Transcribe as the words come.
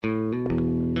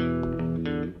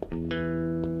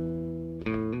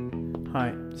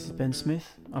This is Ben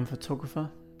Smith. I'm a photographer,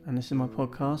 and this is my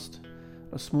podcast,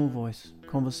 A Small Voice,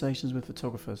 Conversations with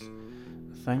Photographers.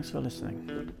 Thanks for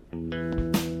listening.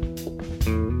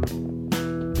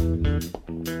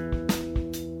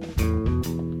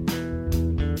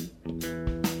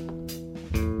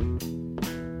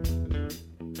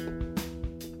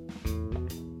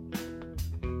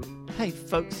 Hey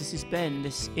folks, this is Ben.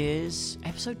 This is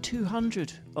episode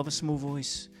 200 of A Small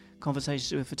Voice,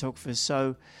 Conversations with Photographers.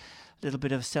 So a little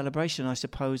bit of a celebration, I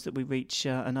suppose, that we reach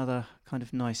another kind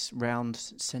of nice round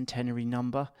centenary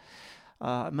number.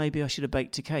 Maybe I should have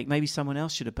baked a cake. Maybe someone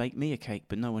else should have baked me a cake,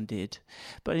 but no one did.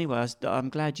 But anyway, I'm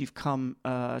glad you've come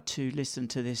to listen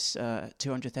to this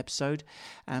 200th episode.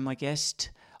 And my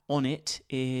guest on it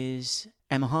is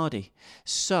Emma Hardy.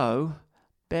 So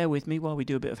bear with me while we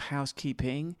do a bit of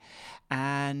housekeeping,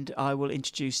 and I will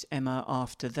introduce Emma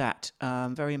after that.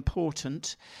 Very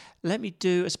important. Let me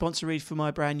do a sponsor read for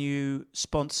my brand new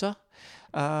sponsor.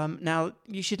 Now,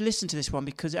 you should listen to this one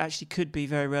because it actually could be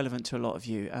very relevant to a lot of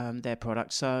you, their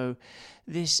product. So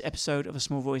this episode of A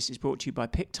Small Voice is brought to you by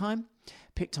PicTime.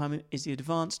 PicTime is the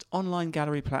advanced online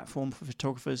gallery platform for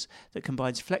photographers that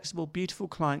combines flexible, beautiful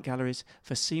client galleries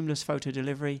for seamless photo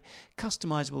delivery,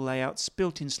 customizable layouts,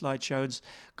 built-in slideshows,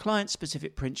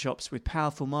 client-specific print shops with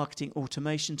powerful marketing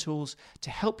automation tools to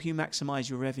help you maximize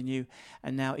your revenue,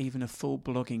 and now even a full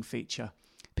blogging feature.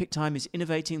 PicTime is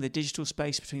innovating the digital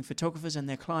space between photographers and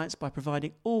their clients by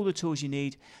providing all the tools you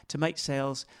need to make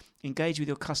sales, engage with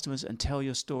your customers and tell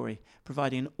your story,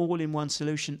 providing an all-in-one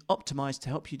solution optimized to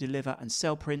help you deliver and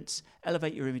sell prints,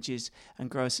 elevate your images and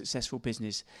grow a successful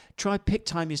business. Try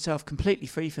PicTime yourself completely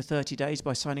free for 30 days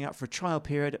by signing up for a trial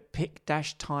period at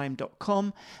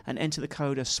pic-time.com and enter the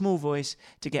code A Small Voice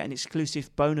to get an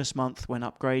exclusive bonus month when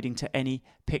upgrading to any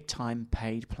PicTime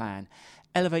paid plan.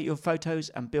 Elevate your photos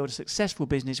and build a successful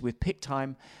business with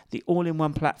PicTime, the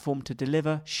all-in-one platform to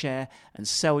deliver, share, and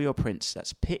sell your prints.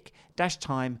 That's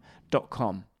pic-time.com.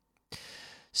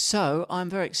 So I'm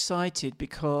very excited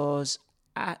because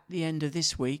at the end of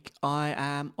this week, I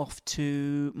am off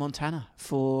to Montana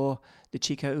for the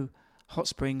Chico Hot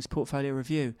Springs Portfolio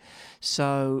Review.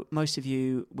 So most of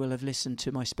you will have listened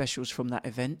to my specials from that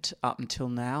event up until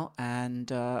now and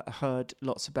heard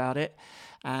lots about it.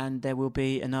 And there will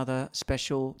be another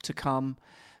special to come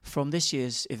from this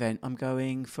year's event. I'm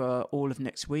going for all of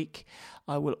next week.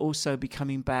 I will also be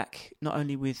coming back not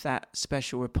only with that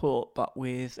special report, but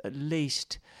with at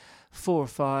least 4 or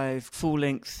 5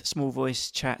 full-length Small Voice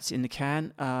chats in the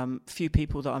can. Few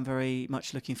people that I'm very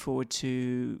much looking forward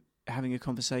to having a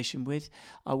conversation with.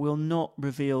 I will not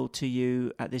reveal to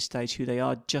you at this stage who they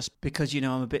are, just because, you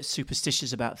know, I'm a bit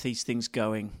superstitious about these things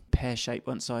going pear-shaped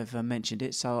once I've mentioned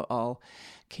it, so I'll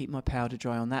keep my powder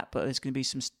dry on that. But there's going to be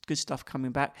some good stuff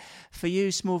coming back. For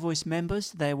you Small Voice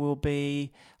members, there will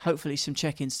be hopefully some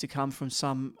check-ins to come from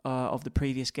some of the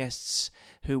previous guests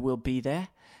who will be there.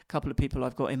 Couple of people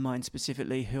I've got in mind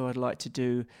specifically who I'd like to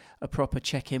do a proper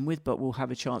check-in with, but we'll have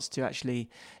a chance to actually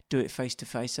do it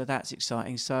face-to-face, so that's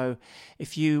exciting. So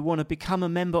if you want to become a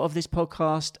member of this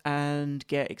podcast and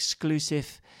get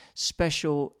exclusive,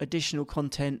 special, additional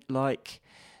content like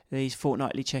these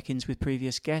fortnightly check-ins with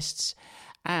previous guests,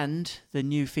 and the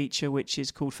new feature which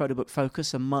is called Photobook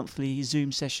Focus, a monthly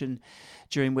Zoom session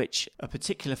during which a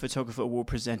particular photographer will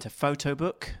present a photo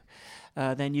book,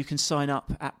 then you can sign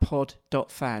up at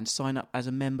pod.fan. Sign up as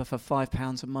a member for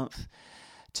 £5 a month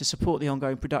to support the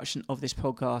ongoing production of this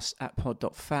podcast at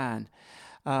pod.fan.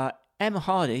 Emma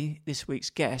Hardy, this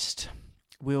week's guest,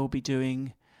 will be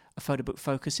doing a photo book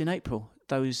focus in April.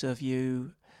 Those of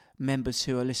you members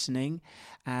who are listening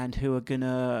and who are going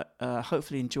to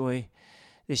hopefully enjoy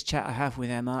this chat I have with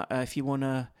Emma, if you want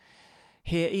to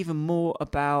hear even more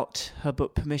about her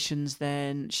book Permissions,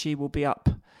 then she will be up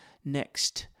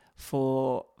next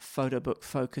for Photo Book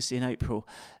Focus in April.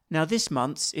 Now this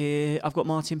month I've got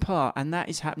Martin Parr, and that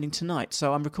is happening tonight.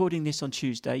 So I'm recording this on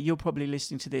Tuesday. You're probably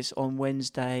listening to this on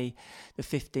Wednesday the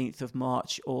 15th of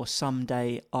March or some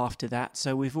day after that.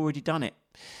 So we've already done it.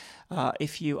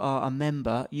 If you are a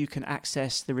member, you can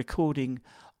access the recording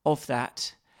of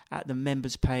that at the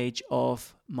members page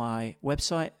of my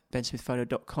website,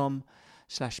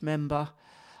 bensmithphoto.com/member.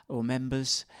 or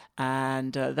members,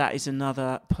 and that is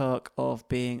another perk of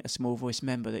being a Small Voice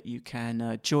member, that you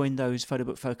can join those Photo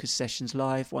Book Focus sessions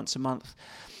live once a month,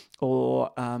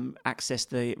 or access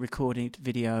the recorded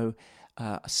video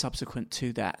subsequent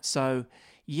to that. So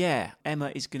yeah,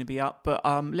 Emma is going to be up, but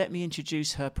let me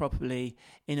introduce her properly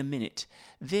in a minute.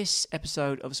 This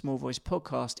episode of a Small Voice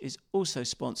podcast is also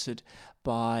sponsored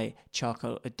by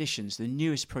Charcoal Editions, the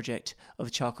newest project of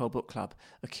the Charcoal Book Club,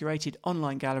 a curated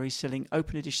online gallery selling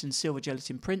open edition silver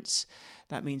gelatin prints.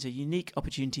 That means a unique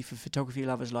opportunity for photography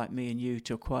lovers like me and you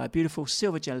to acquire beautiful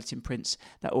silver gelatin prints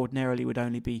that ordinarily would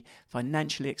only be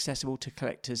financially accessible to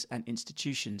collectors and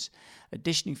institutions.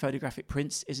 Editioning photographic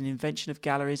prints is an invention of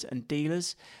galleries and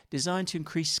dealers designed to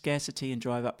increase scarcity and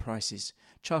drive up prices.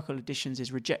 Charcoal Editions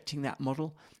is rejecting that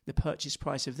model. The purchase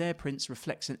price of their prints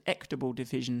reflects an equitable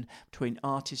division between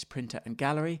artist, printer and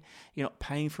gallery. You're not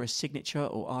paying for a signature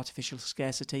or artificial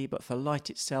scarcity, but for light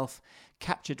itself,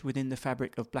 captured within the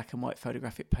fabric of black and white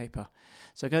photographic paper.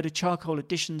 So go to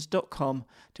charcoaleditions.com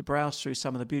to browse through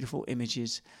some of the beautiful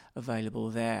images available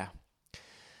there.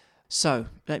 So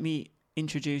let me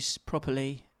introduce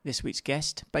properly this week's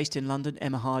guest. Based in London,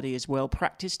 Emma Hardy is well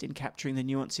practiced in capturing the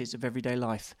nuances of everyday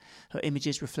life. Her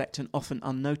images reflect an often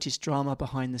unnoticed drama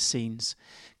behind the scenes.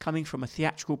 Coming from a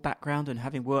theatrical background and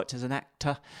having worked as an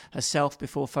actor herself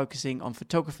before focusing on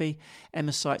photography,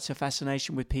 Emma cites her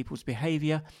fascination with people's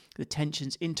behaviour, the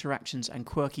tensions, interactions and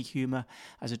quirky humour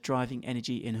as a driving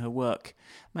energy in her work.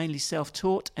 Mainly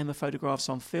self-taught, Emma photographs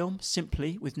on film,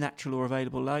 simply with natural or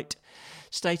available light,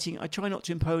 stating, "I try not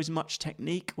to impose much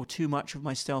technique or too much of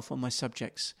myself on my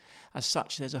subjects. As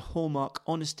such, there's a hallmark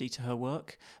honesty to her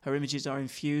work. Her images are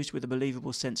infused with a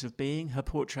believable sense of being. Her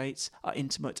portraits are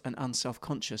intimate and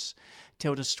unself-conscious.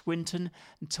 Tilda Swinton,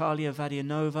 Natalia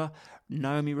Vadianova,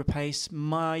 Naomi Rapace,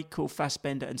 Michael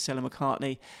Fassbender and Stella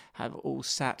McCartney have all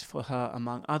sat for her,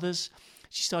 among others.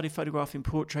 She started photographing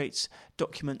portraits,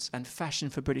 documents and fashion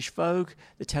for British Vogue,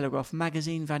 The Telegraph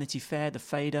magazine, Vanity Fair, The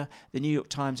Fader, The New York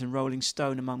Times and Rolling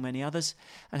Stone, among many others,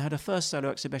 and had her first solo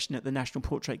exhibition at the National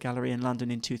Portrait Gallery in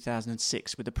London in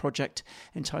 2006 with a project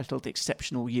entitled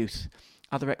Exceptional Youth.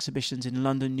 Other exhibitions in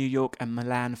London, New York and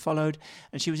Milan followed,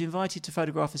 and she was invited to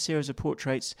photograph a series of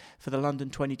portraits for the London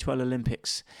 2012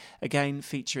 Olympics, again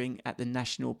featuring at the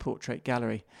National Portrait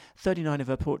Gallery. 39 of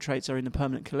her portraits are in the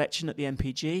permanent collection at the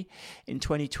MPG. In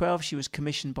 2012, she was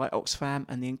commissioned by Oxfam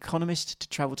and The Economist to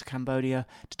travel to Cambodia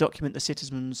to document the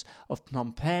citizens of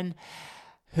Phnom Penh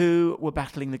who were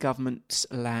battling the government's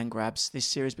land grabs. This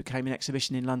series became an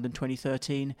exhibition in London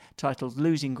 2013 titled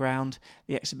Losing Ground.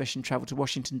 The exhibition travelled to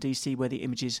Washington DC where the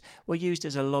images were used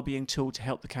as a lobbying tool to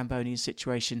help the Cambodian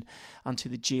situation onto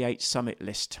the G8 summit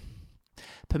list.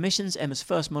 Permissions, Emma's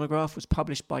first monograph, was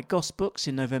published by Goss Books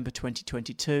in November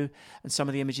 2022, and some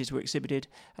of the images were exhibited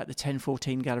at the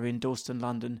 1014 Gallery in Dalston,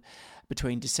 London,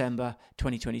 between December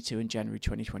 2022 and January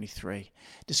 2023.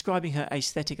 Describing her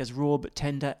aesthetic as raw but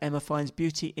tender, Emma finds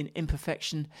beauty in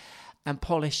imperfection and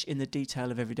polish in the detail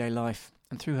of everyday life.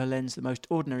 And through her lens, the most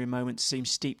ordinary moments seem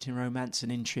steeped in romance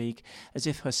and intrigue, as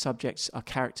if her subjects are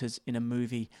characters in a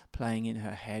movie playing in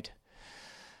her head.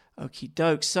 Okie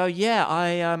doke. So yeah, I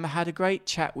had a great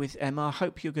chat with Emma. I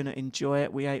hope you're going to enjoy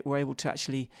it. We were able to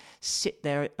actually sit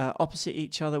there opposite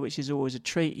each other, which is always a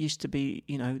treat. It used to be,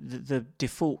 the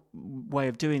default way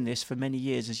of doing this for many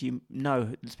years, as you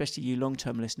know, especially you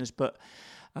long-term listeners. But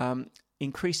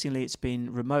increasingly, it's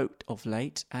been remote of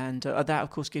late, and that,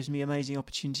 of course, gives me amazing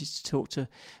opportunities to talk to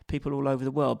people all over the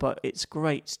world. But it's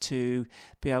great to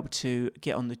be able to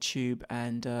get on the tube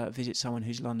and visit someone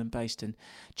who's London-based and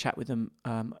chat with them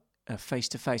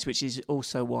face-to-face, which is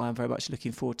also why I'm very much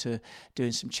looking forward to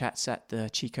doing some chats at the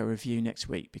Chico Review next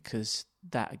week, because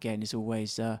that, again, is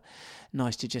always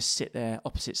nice to just sit there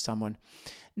opposite someone.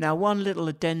 Now, one little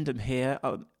addendum here.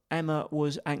 Emma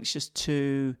was anxious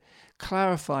to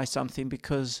clarify something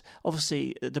because,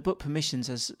 obviously, the book Permissions,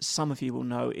 as some of you will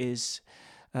know, is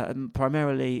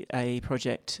primarily a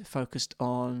project focused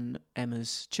on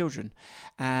Emma's children.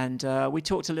 And we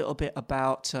talked a little bit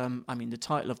about, the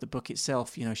title of the book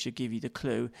itself, should give you the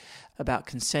clue about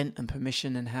consent and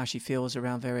permission and how she feels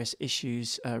around various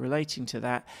issues relating to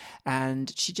that.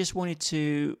 And she just wanted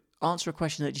to answer a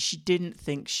question that she didn't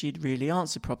think she'd really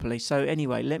answered properly. So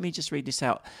anyway, let me just read this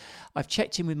out. I've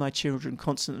checked in with my children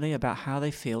constantly about how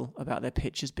they feel about their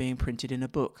pictures being printed in a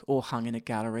book or hung in a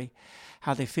gallery.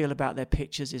 How they feel about their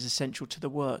pictures is essential to the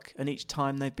work, and each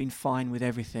time they've been fine with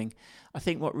everything. I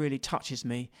think what really touches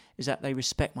me is that they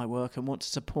respect my work and want to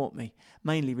support me.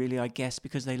 Mainly, really, I guess,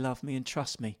 because they love me and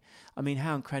trust me. I mean,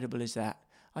 how incredible is that?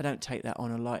 I don't take that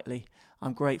honour lightly.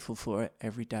 I'm grateful for it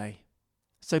every day.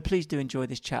 So please do enjoy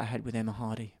this chat ahead with Emma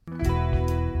Hardy.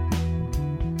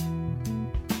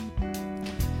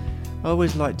 I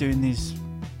always like doing these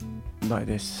like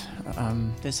this.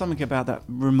 There's something about that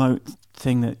remote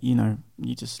thing that, you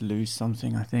just lose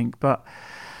something, I think. But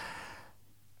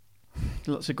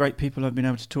lots of great people I've been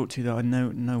able to talk to that I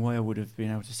know no way I would have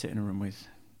been able to sit in a room with.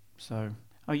 So,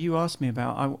 you asked me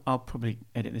about, I'll probably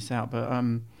edit this out, but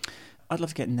I'd love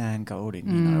to get Nan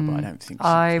Goldin, but I don't think.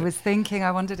 I was thinking.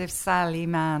 I wondered if Sally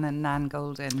Mann and Nan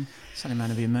Goldin. Sally Mann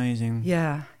would be amazing.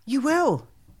 Yeah, you will.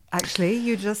 Actually,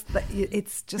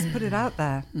 it's just put it out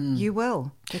there. You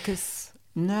will, because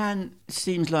Nan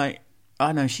seems like,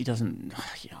 I know she doesn't.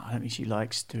 I don't think she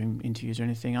likes doing interviews or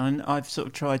anything. I've sort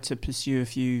of tried to pursue a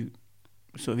few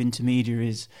sort of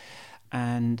intermediaries.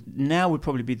 And now would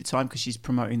probably be the time because she's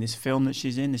promoting this film that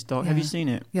she's in, this doc. Have you seen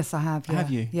it? Yes, I have. Yeah.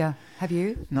 Have you? Yeah. Have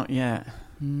you? Not yet.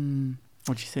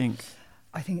 What do you think?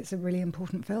 I think it's a really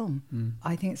important film.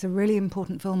 I think it's a really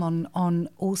important film on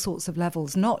all sorts of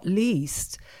levels, not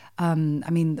least, I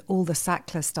mean, all the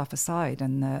Sackler stuff aside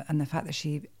and the fact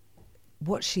that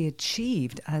what she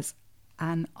achieved as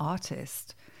an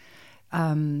artist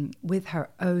with her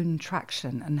own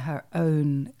traction and her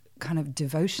own kind of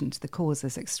devotion to the cause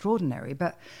is extraordinary,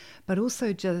 but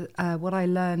also just what I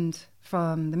learned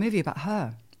from the movie about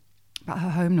her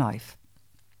home life,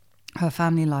 her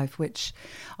family life, which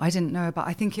I didn't know about.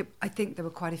 I think there were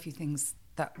quite a few things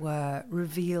that were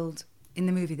revealed in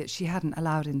the movie that she hadn't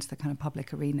allowed into the kind of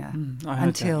public arena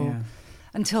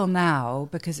until now,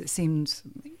 because it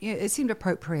seemed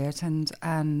appropriate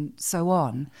and so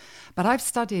on. But I've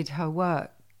studied her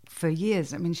work for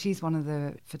years. I mean, she's one of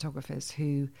the photographers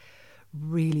who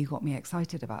really got me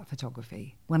excited about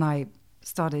photography when I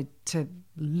started to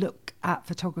look at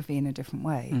photography in a different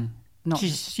way.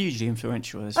 She's hugely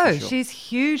influential. That's for sure. She's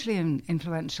hugely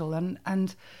influential,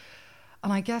 and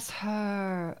I guess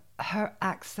her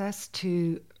access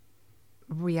to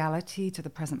reality, to the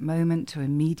present moment, to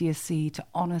immediacy, to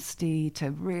honesty,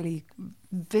 to really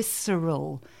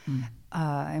visceral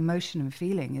emotion and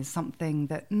feeling is something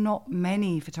that not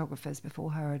many photographers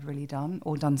before her had really done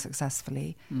or done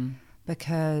successfully,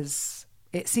 because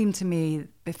it seemed to me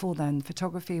before then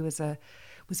photography was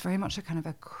very much a kind of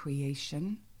a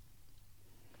creation.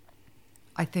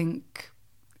 I think,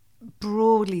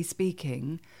 broadly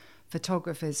speaking,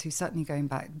 photographers who, certainly going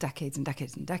back decades and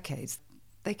decades and decades,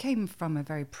 they came from a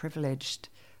very privileged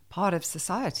part of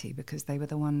society because they were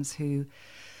the ones who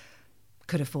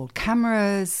could afford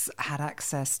cameras, had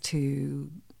access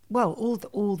to, well,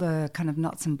 all the kind of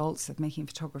nuts and bolts of making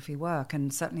photography work,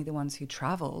 and certainly the ones who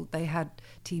travelled, they had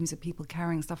teams of people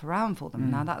carrying stuff around for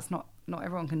them. Now, that's not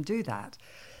everyone can do that.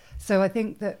 So I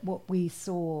think that what we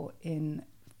saw in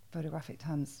photographic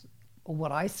terms, or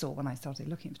what I saw when I started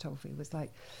looking at photography, was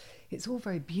like, it's all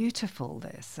very beautiful,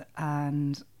 this,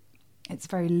 and it's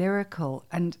very lyrical.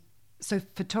 And so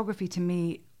photography to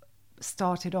me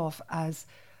started off as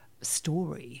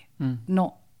story,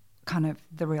 not kind of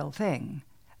the real thing.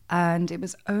 And it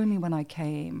was only when I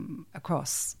came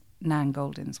across Nan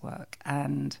Goldin's work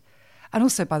and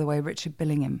also, by the way, Richard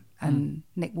Billingham and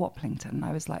Nick Watlington,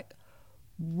 I was like,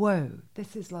 whoa,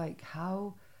 this is like,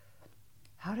 how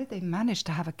did they manage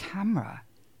to have a camera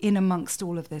in amongst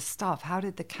all of this stuff? How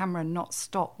did the camera not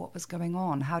stop what was going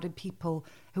on? How did people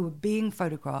who were being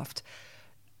photographed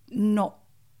not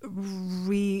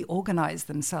reorganize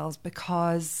themselves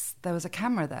because there was a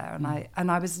camera there?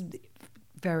 And I was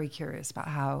very curious about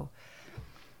how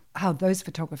those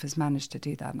photographers managed to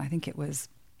do that. And I think it was,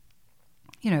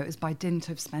 it was by dint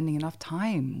of spending enough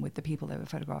time with the people they were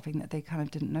photographing that they kind of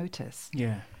didn't notice.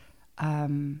 Yeah.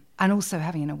 And also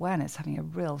having an awareness, having a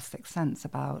real sixth sense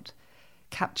about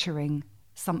capturing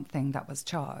something that was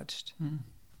charged.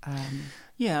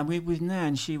 With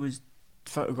Nan, she was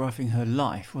photographing her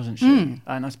life, wasn't she?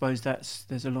 And I suppose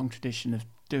there's a long tradition of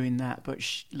doing that. But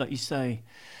like you say,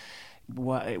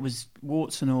 it was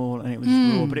warts and all, and it was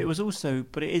raw.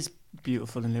 But it is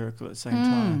beautiful and lyrical at the same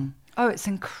time. Oh, it's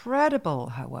incredible,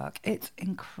 her work. It's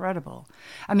incredible.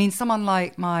 I mean, someone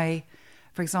like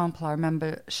for example, I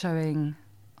remember showing,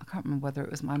 I can't remember whether it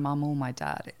was my mum or my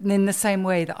dad, and in the same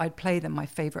way that I'd play them my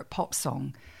favourite pop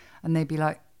song, and they'd be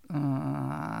like,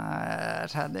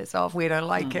 turn this off, we don't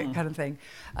like it, kind of thing.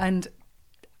 And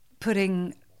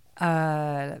putting,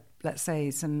 let's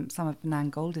say, some of Nan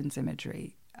Goldin's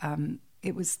imagery,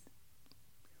 it was,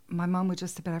 my mum would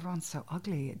just have been, everyone's so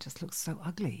ugly, it just looks so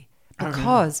ugly.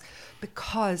 Because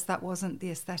that wasn't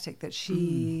the aesthetic that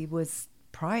she was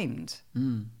primed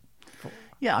for.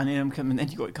 Yeah, and then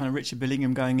you got kind of Richard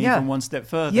Billingham going even one step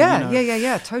further.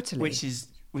 Yeah, totally. Which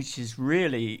is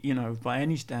really, by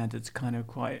any standards, kind of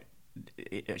quite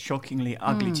shockingly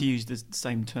ugly, to use the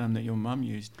same term that your mum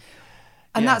used.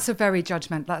 And that's a very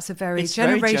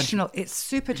generational. It's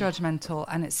super judgmental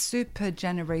and it's super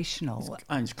generational.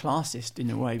 And it's classist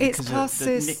in a way. It's because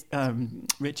classist.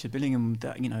 Richard Billingham,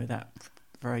 that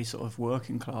very sort of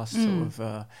working class sort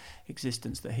of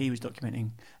existence that he was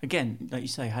documenting, again, like you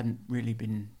say, hadn't really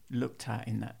been looked at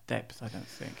in that depth, I don't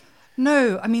think.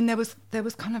 No, I mean there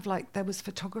was kind of like there was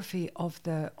photography of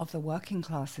the working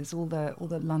classes, all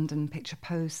the London Picture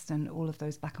Post and all of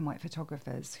those black and white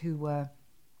photographers who were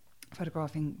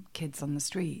photographing kids on the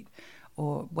street,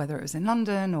 or whether it was in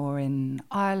London or in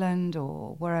Ireland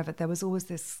or wherever. There was always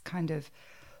this kind of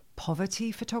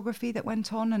poverty photography that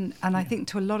went on, and I think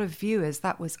to a lot of viewers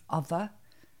that was other.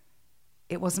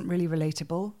 It wasn't really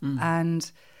relatable,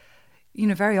 and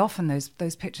very often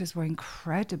those pictures were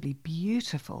incredibly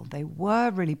beautiful. They were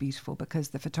really beautiful because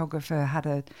the photographer had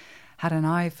an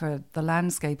eye for the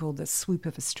landscape or the swoop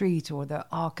of a street or the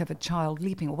arc of a child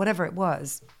leaping or whatever it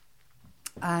was.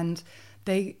 And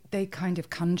they kind of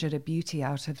conjured a beauty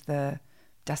out of the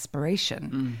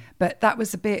desperation. But that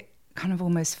was a bit kind of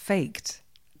almost faked.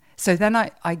 So then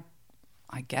I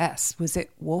guess, was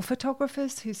it war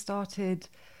photographers who started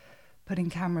putting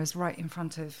cameras right in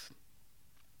front of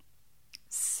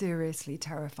seriously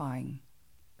terrifying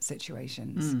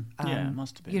situations? Yeah, it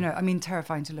must have been. I mean,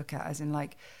 terrifying to look at, as in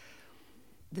like,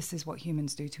 this is what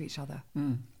humans do to each other.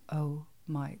 Oh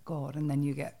my God. And then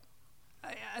you get,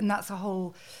 and that's a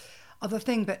whole other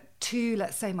thing. But to,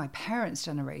 let's say, my parents'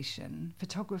 generation,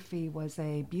 photography was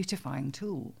a beautifying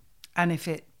tool. And if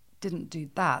it didn't do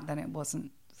that, then it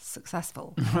wasn't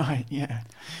successful. Right, yeah.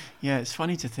 It's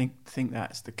funny to think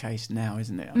that's the case now,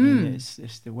 isn't it? I mean,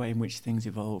 it's the way in which things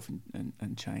evolve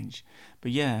and change.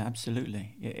 But yeah,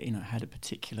 absolutely. It had a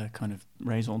particular kind of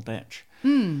raison d'etre.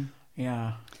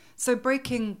 Yeah. So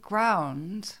Breaking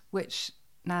Ground, which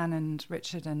Nan and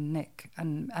Richard and Nick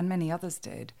and many others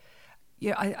did,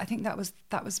 I think that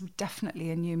was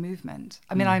definitely a new movement.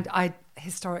 I mean, I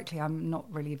historically, I'm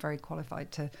not really very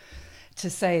qualified to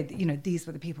say, these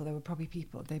were the people. There were probably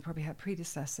people, they probably had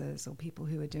predecessors or people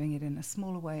who were doing it in a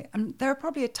smaller way. And there are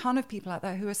probably a ton of people out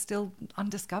there who are still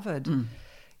undiscovered.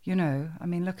 I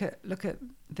mean, look at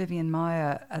Vivian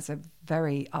Maier as a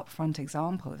very upfront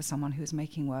example of someone who was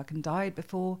making work and died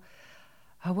before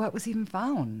her work was even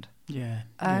found. Yeah,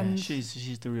 and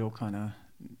she's the real kind of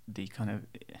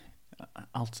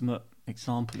ultimate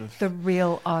example of the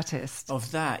real artist of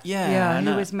that.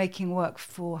 Who was making work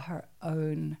for her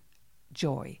own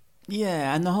joy.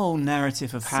 Yeah, and the whole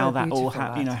narrative of how that all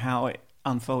how it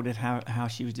unfolded, how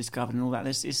she was discovered and all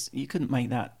that. You couldn't make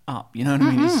that up. You know what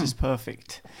I mean? It's just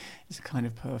perfect. It's a kind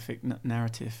of perfect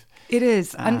narrative. It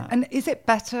is. And is it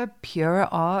better, purer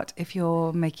art, if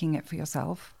you're making it for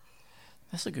yourself?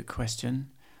 That's a good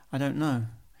question. I don't know.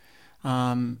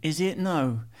 Is it?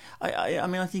 No. I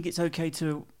mean, I think it's okay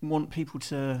to want people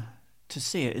to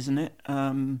see it, isn't it?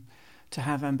 To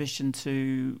have ambition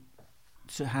to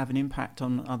have an impact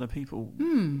on other people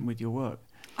with your work.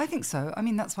 I think so. I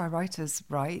mean, that's why writers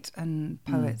write and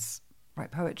poets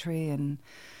write poetry and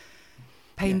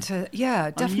painter.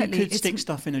 Yeah, definitely. I mean, you could stick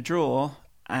stuff in a drawer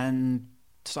and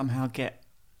somehow get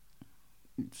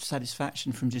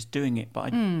satisfaction from just doing it,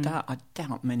 but I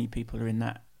doubt many people are in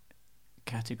that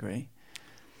category.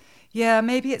 Yeah,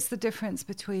 maybe it's the difference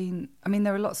between, I mean,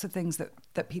 there are lots of things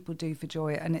that people do for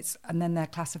joy, and then they're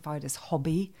classified as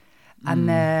hobby. And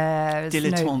there's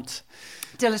dilettante,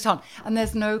 and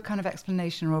there's no kind of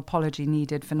explanation or apology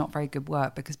needed for not very good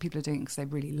work, because people are doing it because they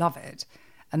really love it,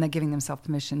 and they're giving themselves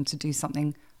permission to do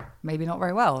something maybe not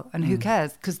very well, and who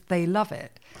cares, because they love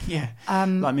it. Yeah,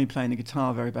 like me playing the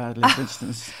guitar very badly, for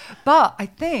instance. But I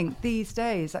think these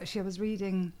days, actually, I was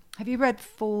reading. Have you read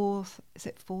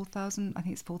 4,000? I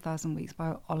think it's 4,000 Weeks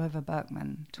by Oliver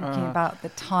Berkman, talking about the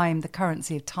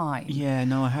currency of time. Yeah,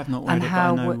 no, I have not read it, but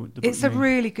I know the book. It's a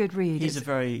really good read. He's a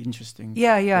very interesting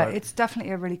work. It's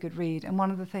definitely a really good read. And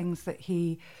one of the things that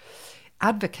he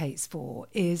advocates for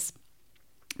is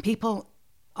people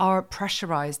are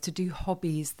pressurized to do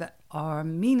hobbies that are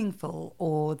meaningful,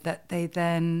 or that they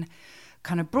then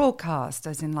kind of broadcast,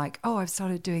 as in like, oh, I've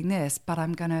started doing this, but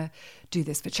I'm going to do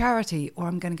this for charity, or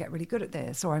I'm going to get really good at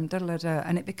this, or I'm da-da-da-da.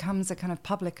 And it becomes a kind of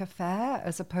public affair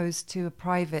as opposed to a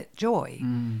private joy.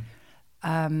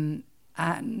 And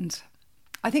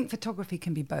I think photography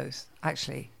can be both,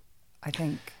 actually. I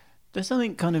think there's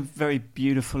something kind of very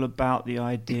beautiful about the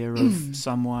idea of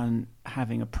someone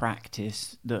having a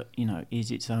practice that, is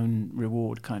its own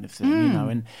reward kind of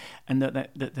thing, and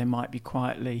that they might be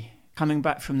quietly coming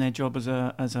back from their job as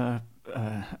an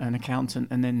accountant,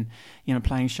 and then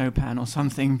playing Chopin or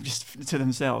something just to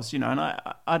themselves, and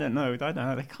I don't know,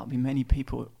 there can't be many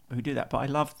people who do that, but I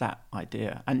love that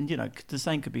idea. And the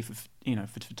same could be for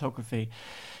photography.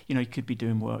 You could be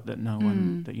doing work that no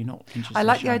one that you're not interested in. I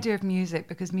like the idea of music,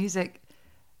 because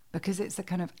it's a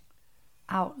kind of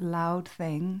out loud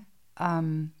thing.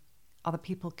 Other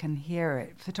people can hear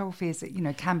it. Photography is,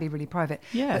 can be really private.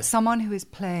 Yeah. But someone who is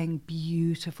playing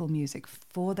beautiful music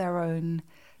for their own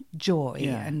joy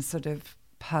Yeah. and sort of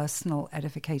personal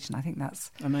edification. I think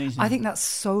that's Amazing. I think that's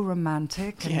so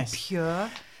romantic and Yes. pure.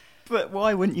 But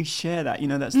why wouldn't you share that?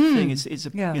 That's the thing. It's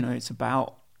Yeah. it's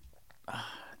about.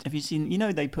 Have you seen?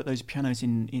 They put those pianos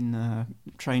in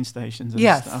train stations and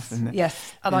Yes, stuff. And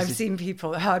yes. And there's I've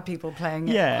this- heard people playing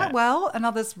it Yeah. quite well, and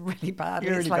others really badly.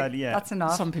 really It's like, badly, yeah. that's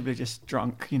enough. Some people are just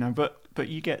drunk, but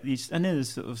you get these, and then there's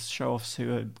sort of show-offs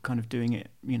who are kind of doing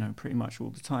it, pretty much all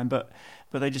the time. But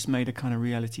they just made a kind of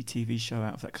reality TV show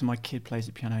out of that because my kid plays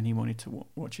the piano and he wanted to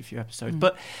watch a few episodes.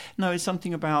 But no, it's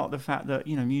something about the fact that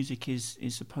music is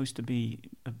supposed to be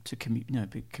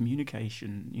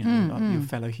communication, like your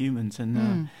fellow humans,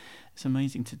 and it's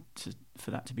amazing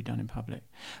for that to be done in public.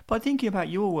 But thinking about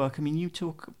your work, I mean, you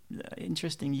talk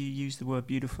interesting. You use the word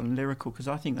beautiful and lyrical because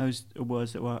I think those are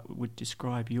words that would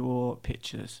describe your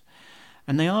pictures,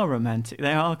 and they are romantic.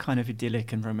 They are kind of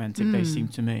idyllic and romantic. They seem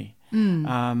to me,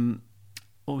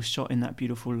 all shot in that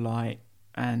beautiful light,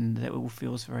 and it all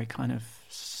feels very kind of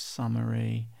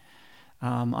summery.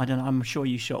 I don't know. I'm sure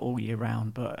you shot all year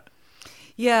round, but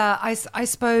yeah, I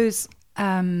suppose.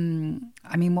 I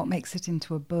mean, what makes it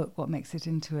into a book? What makes it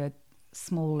into a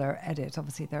smaller edit?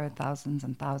 Obviously, there are thousands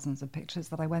and thousands of pictures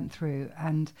that I went through,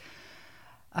 and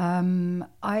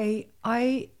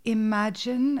I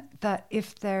imagine that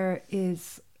if there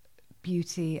is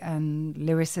beauty and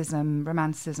lyricism,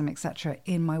 romanticism, etc.,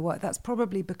 in my work, that's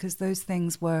probably because those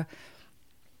things were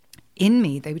in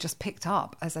me. They were just picked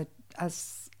up as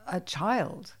a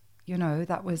child.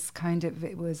 That was kind of,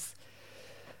 it was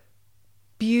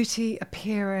beauty,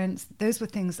 appearance. Those were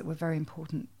things that were very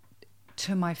important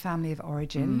to my family of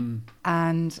origin.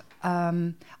 And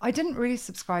I didn't really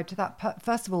subscribe to that,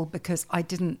 first of all, because I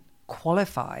didn't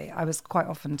qualify. I was quite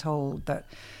often told that,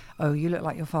 oh, you look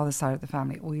like your father's side of the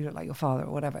family, or you look like your father,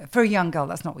 or whatever. For a young girl,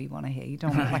 that's not what you want to hear. You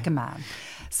don't look like a man.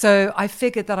 So I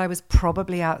figured that I was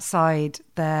probably outside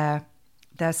their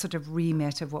sort of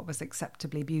remit of what was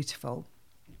acceptably beautiful.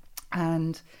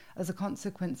 And as a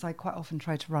consequence, I quite often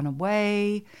tried to run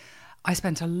away. I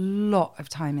spent a lot of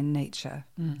time in nature,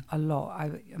 a lot.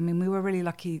 I mean, we were really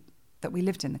lucky that we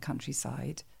lived in the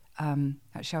countryside.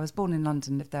 Actually, I was born in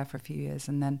London, lived there for a few years,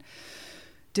 and then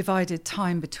divided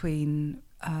time between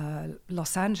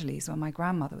Los Angeles, where my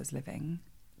grandmother was living,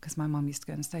 because my mum used to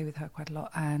go and stay with her quite a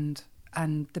lot, and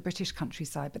the British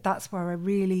countryside. But that's where I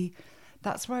really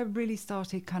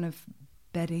started kind of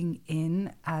bedding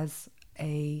in as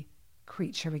a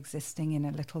creature existing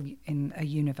in a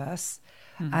universe.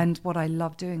 And what I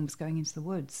loved doing was going into the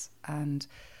woods and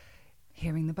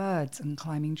hearing the birds and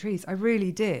climbing trees. I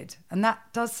really did. And that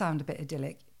does sound a bit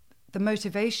idyllic. The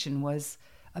motivation was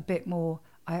a bit more,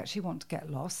 I actually want to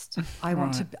get lost. I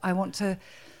want to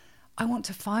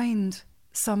find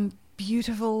some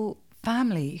beautiful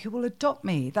family who will adopt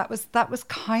me. That was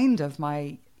kind of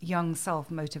my young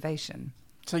self motivation.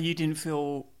 So you didn't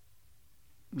feel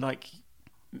like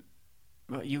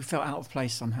you felt out of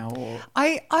place somehow, or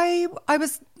I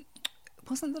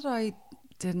wasn't that I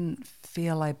didn't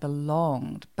feel I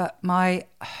belonged, but my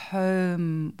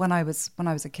home when I was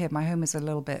a kid, my home was a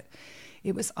little bit,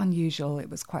 it was unusual. It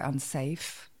was quite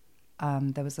unsafe.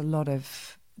 There was a lot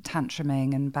of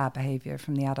tantruming and bad behavior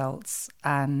from the adults,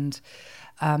 and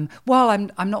while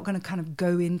I'm not going to kind of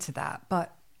go into that,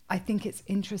 but I think it's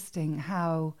interesting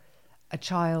how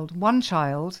one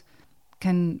child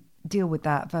can deal with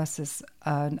that versus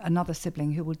another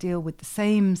sibling who will deal with the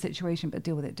same situation but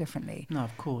deal with it differently. No,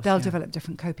 of course. They'll develop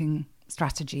different coping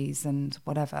strategies and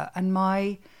whatever. And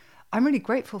I'm really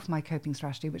grateful for my coping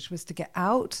strategy, which was to get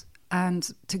out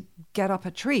and to get up a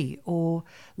tree or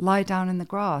lie down in the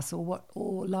grass or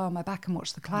lie on my back and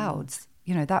watch the clouds.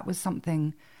 That was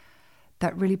something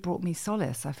that really brought me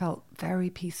solace. I felt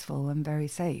very peaceful and very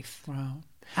safe. Wow.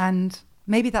 And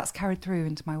maybe that's carried through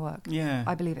into my work. Yeah.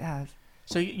 I believe it has.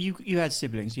 So you had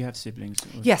siblings? You have siblings?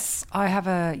 Yes, I have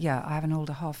an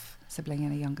older half sibling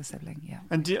and a younger sibling. Yeah.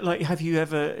 And have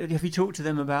you talked to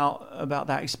them about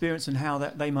that experience and how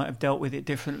that they might have dealt with it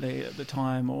differently at the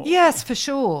time? Or yes, for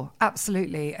sure,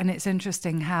 absolutely. And it's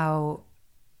interesting how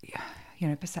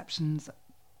perceptions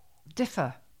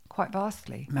differ quite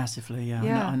vastly. Massively, yeah.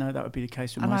 Yeah. I know that would be the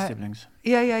case with my siblings.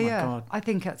 Yeah. God. I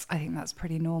think that's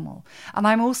pretty normal. And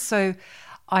I'm also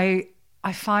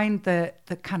I find that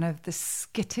the kind of the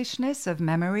skittishness of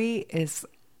memory is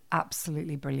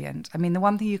absolutely brilliant. I mean, the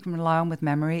one thing you can rely on with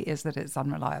memory is that it's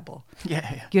unreliable.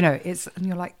 Yeah. And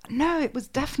you're like, no, it was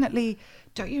definitely,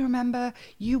 don't you remember?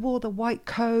 You wore the white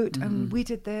coat and we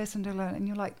did this and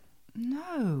you're like,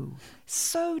 no,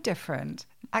 so different.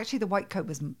 Actually, the white coat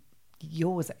was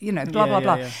yours, blah,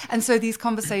 blah. Yeah. And so these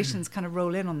conversations kind of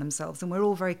roll in on themselves and we're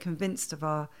all very convinced of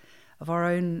our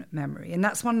own memory. And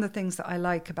that's one of the things that I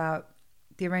like about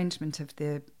the arrangement of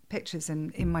the pictures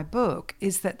in my book,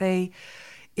 is that they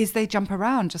jump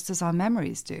around just as our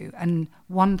memories do. And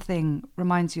one thing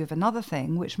reminds you of another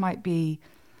thing, which might be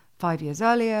 5 years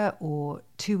earlier or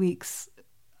 2 weeks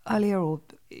earlier, or,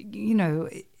 you know,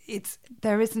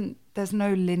 there's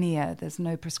no linear, there's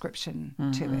no prescription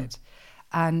to it.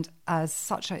 And as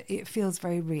such, it feels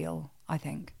very real, I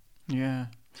think. Yeah.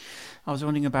 I was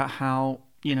wondering about how,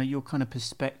 you know, your kind of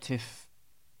perspective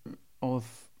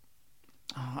of...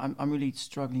 I'm really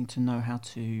struggling to know how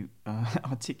to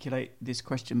articulate this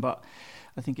question, but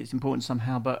I think it's important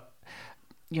somehow. But,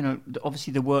 you know,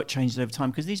 obviously the work changes over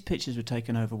time, because these pictures were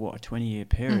taken over, a 20-year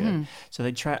period. So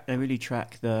they really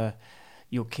track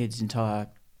your kids' entire,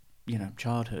 you know,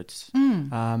 childhoods.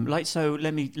 So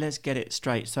let's get it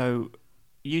straight. So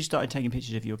you started taking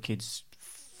pictures of your kids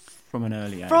from an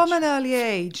early age. From an early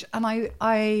age. And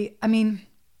I mean,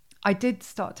 I did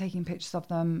start taking pictures of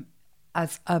them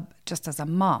just as a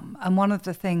mum. And one of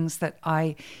the things that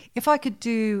if I could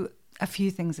do a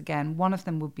few things again, one of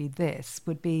them would be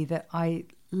that I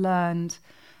learned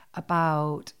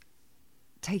about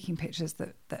taking pictures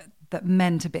that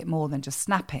meant a bit more than just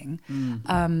snapping.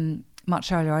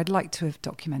 Much earlier. I'd like to have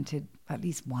documented at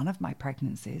least one of my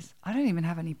pregnancies. I don't even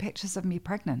have any pictures of me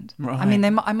pregnant. Right. I mean,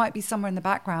 I might be somewhere in the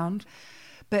background,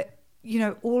 but, you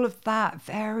know, all of that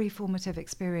very formative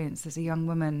experience as a young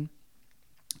woman,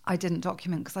 I didn't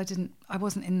document because I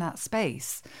wasn't in that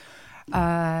space.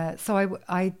 So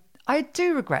I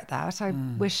do regret that. I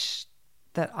wish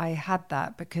that I had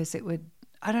that, because it would,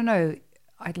 I don't know,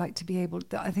 I'd like to be able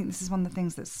to, I think this is one of the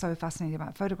things that's so fascinating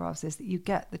about photographs, is that you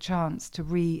get the chance to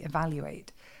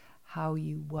re-evaluate how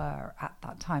you were at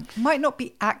that time. It might not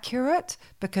be accurate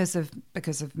because of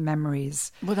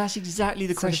memories. Well, that's exactly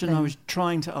the question I was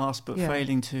trying to ask, but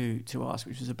failing to ask,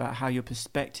 which was about how your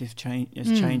perspective has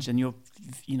changed, and your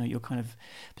kind of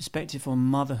perspective on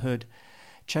motherhood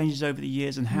changes over the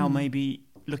years, and how maybe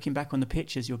looking back on the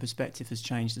pictures, your perspective has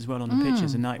changed as well on the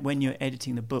pictures. And like, when you're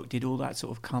editing the book, did all that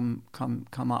sort of come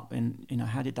up, and, you know,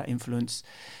 how did that influence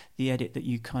the edit that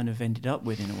you kind of ended up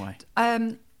with in a way?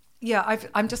 Yeah,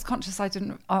 I'm just conscious I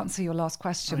didn't answer your last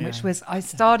question, which was, I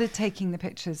started taking the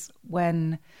pictures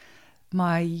when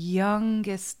my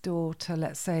youngest daughter,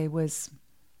 let's say, was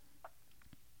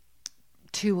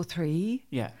 2 or 3.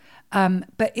 Yeah.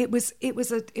 But it was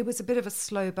a bit of a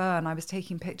slow burn. I was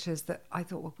taking pictures that I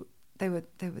thought they were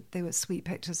sweet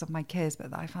pictures of my kids,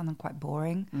 but I found them quite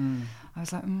boring. I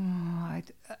was like,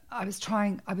 I was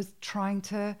trying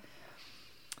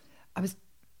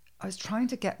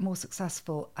to get more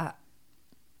successful at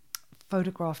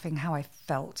photographing how I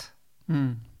felt.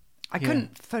 I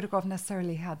couldn't photograph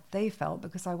necessarily how they felt,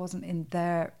 because I wasn't in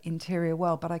their interior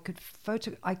world, but I could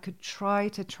try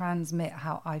to transmit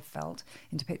how I felt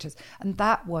into pictures. And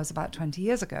that was about 20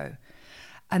 years ago.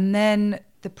 And then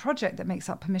the project that makes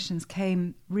up Permissions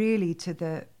came really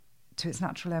to its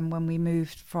natural end when we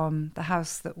moved from the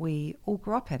house that we all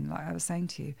grew up in, like I was saying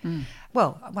to you.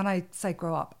 Well, when I say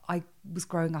grow up, I was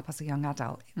growing up as a young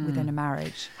adult within a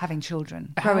marriage, having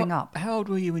children, growing up. How old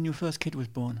were you when your first kid was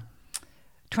born?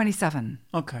 27.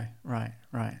 Okay, right.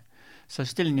 So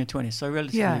still in your 20s, so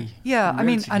relatively... Yeah. I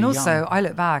mean, and also, young. I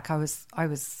look back, I was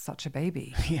such a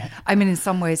baby. Yeah. I mean, in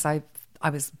some ways, I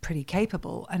was pretty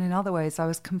capable, and in other ways I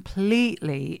was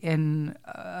completely in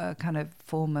a kind of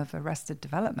form of arrested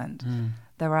development.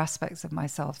 There were aspects of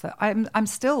myself that I'm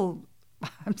still,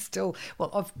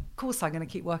 well, of course I'm going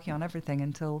to keep working on everything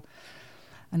until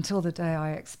the day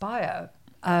I expire,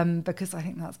 because I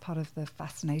think that's part of the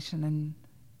fascination and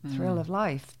thrill of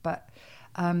life. But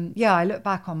I look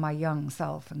back on my young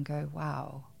self and go,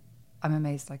 wow, I'm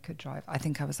amazed I could drive. I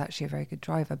think I was actually a very good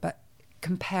driver, but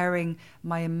comparing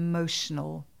my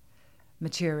emotional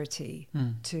maturity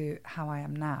to how I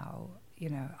am now, you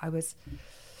know, I was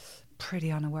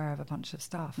pretty unaware of a bunch of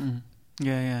stuff.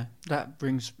 Yeah. That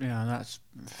rings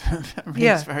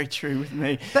very true with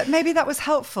me. But maybe that was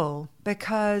helpful,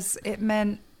 because it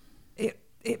meant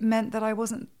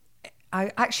that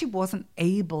I actually wasn't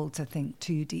able to think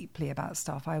too deeply about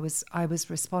stuff. I was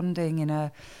responding in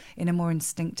a more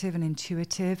instinctive and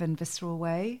intuitive and visceral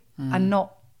way, and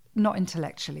not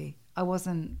intellectually. I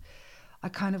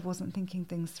kind of wasn't thinking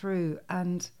things through.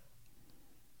 And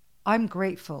I'm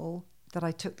grateful that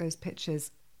I took those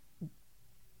pictures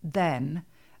then,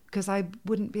 because I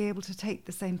wouldn't be able to take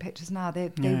the same pictures now. They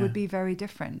would be very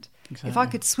different. Exactly. If I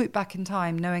could swoop back in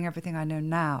time, knowing everything I know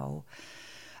now,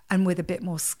 and with a bit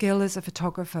more skill as a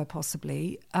photographer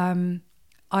possibly,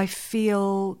 I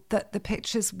feel that the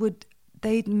pictures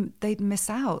they'd miss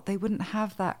out. They wouldn't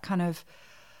have that kind of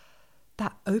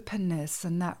that openness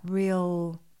and that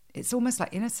real, it's almost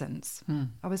like innocence.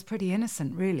 I was pretty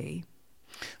innocent, really.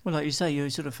 Well, like you say, you're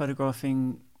sort of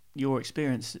photographing your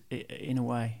experience in a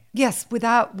way. Yes,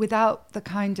 without the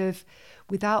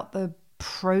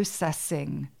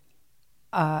processing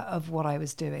of what I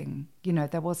was doing. You know,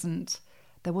 there wasn't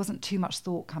too much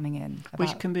thought coming in.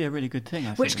 Which can be a really good thing, I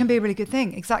think. Which can be a really good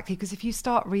thing, exactly. Because if you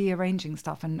start rearranging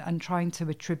stuff and trying to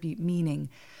attribute meaning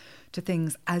to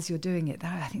things as you're doing it,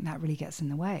 I think that really gets in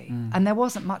the way. And there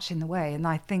wasn't much in the way. And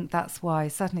I think that's why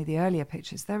certainly the earlier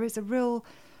pictures, there is a real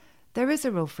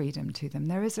freedom to them.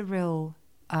 There is a real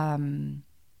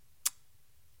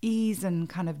ease and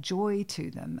kind of joy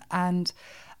to them. And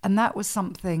that was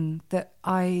something that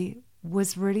I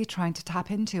was really trying to tap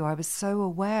into. I was so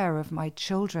aware of my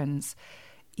children's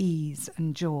ease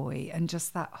and joy, and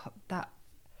just that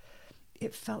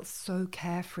it felt so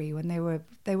carefree when they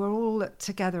were all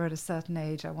together at a certain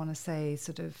age. I want to say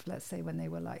sort of, let's say when they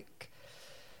were like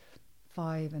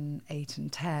 5 and 8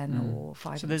 and 10 or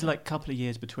 5. So there's 10. like a couple of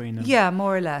years between them. Yeah,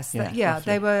 more or less. Yeah,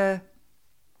 they were,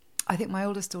 I think my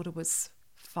oldest daughter was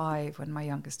 5 when my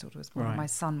youngest daughter was born. Right. My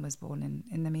son was born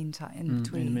in the meantime,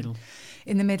 between.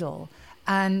 In the middle.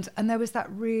 And there was that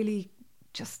really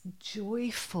just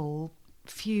joyful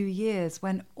few years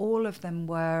when all of them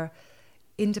were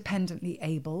independently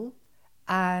able,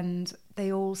 and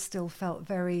they all still felt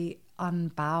very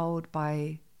unbowed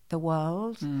by the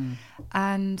world.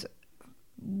 And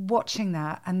watching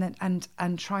that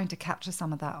and trying to capture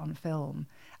some of that on film.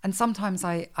 And sometimes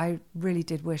I really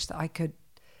did wish that I could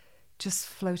just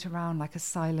float around like a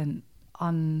silent,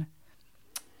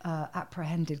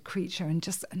 apprehended creature and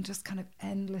just kind of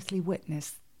endlessly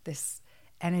witness this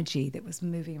energy that was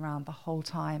moving around the whole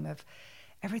time of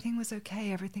everything was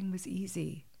okay, everything was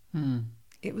easy.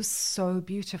 It was so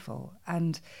beautiful.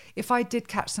 And if I did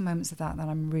catch some moments of that, then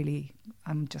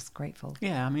I'm just grateful.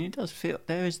 Yeah, I mean, it does feel,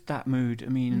 there is that mood. I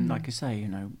mean, like I say, you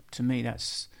know, to me,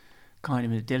 that's kind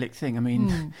of an idyllic thing. I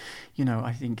mean, you know,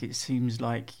 I think it seems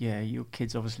like, yeah, your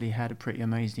kids obviously had a pretty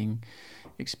amazing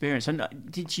experience. And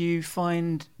did you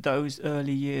find those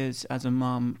early years as a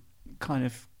mum kind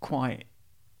of quite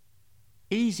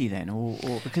easy then, or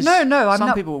because no, I'm some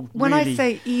not. people when really, I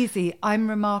say easy, I'm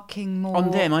remarking more on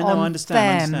them. I know, I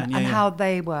understand, and yeah. how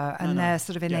they were and No. their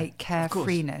sort of innate Yeah, of course.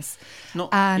 carefreeness.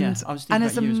 Not, And yeah, I was thinking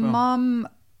as about a you as well. mum,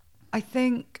 I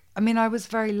think, I mean, I was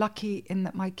very lucky in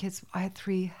that I had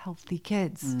 3 healthy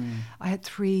kids. I had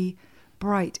 3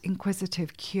 bright,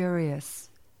 inquisitive, curious,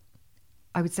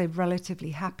 I would say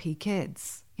relatively happy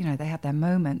kids. You know, they had their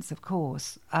moments, of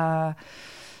course.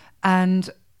 And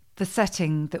the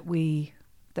setting that me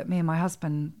and my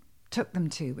husband took them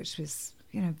to, which was,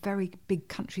 you know, very big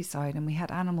countryside, and we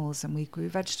had animals and we grew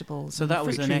vegetables. So and that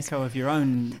was fruit an trees. echo of your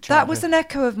own childhood. That was an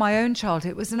echo of my own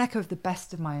childhood. It was an echo of the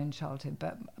best of my own childhood.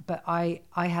 But I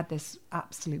had this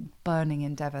absolute burning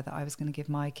endeavour that I was going to give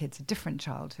my kids a different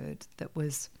childhood that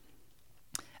was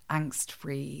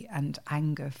angst-free and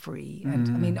anger-free. And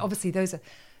I mean, obviously those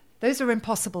are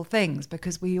impossible things,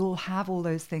 because we all have all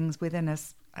those things within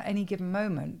us. At any given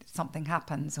moment, something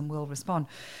happens and we'll respond.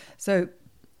 So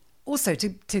also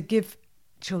to give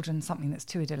children something that's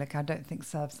too idyllic, I don't think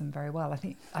serves them very well. I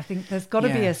think there's got to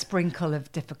be a sprinkle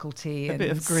of difficulty, a and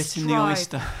bit of grit strife. in the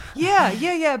oyster.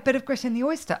 Yeah, a bit of grit in the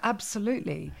oyster,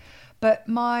 absolutely. But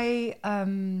my,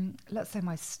 let's say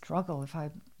my struggle, if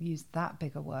I use that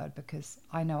bigger word, because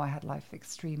I know I had life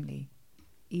extremely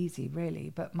easy,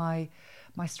 really. But my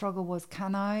struggle was,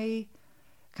 can I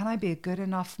be a good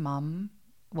enough mum?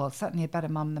 Well, certainly a better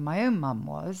mum than my own mum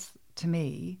was to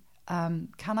me. Can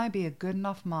I be a good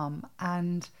enough mum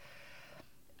and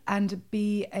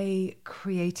be a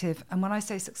creative? And when I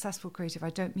say successful creative, I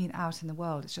don't mean out in the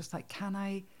world. It's just like, can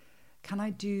I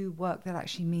do work that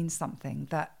actually means something,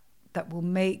 that will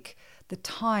make the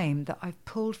time that I've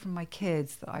pulled from my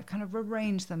kids, that I've kind of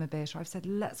arranged them a bit, or I've said,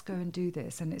 let's go and do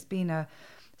this. And it's been a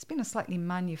slightly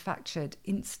manufactured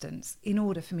instance in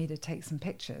order for me to take some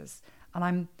pictures.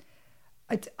 And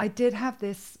I did have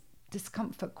this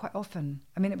discomfort quite often.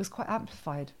 I mean, it was quite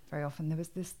amplified very often. There was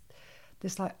this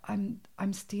like,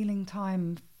 I'm stealing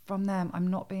time from them. I'm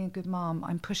not being a good mom.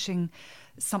 I'm pushing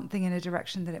something in a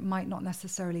direction that it might not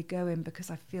necessarily go in,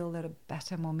 because I feel that a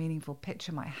better, more meaningful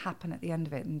picture might happen at the end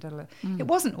of it. And it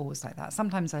wasn't always like that.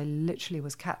 Sometimes I literally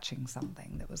was catching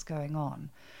something that was going on.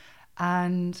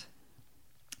 And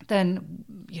then,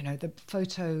 you know, the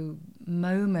photo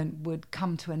moment would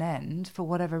come to an end for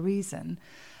whatever reason.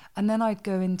 And then I'd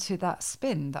go into that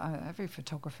spin that every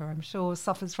photographer, I'm sure,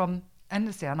 suffers from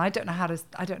endlessly. And I don't know how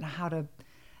to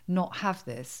not have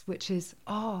this, which is,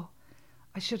 why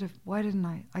didn't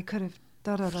I? I could have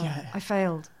Da da da. Yeah. I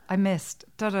failed. I missed.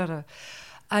 Da da da.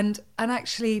 And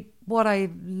actually, what I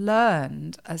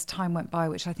learned as time went by,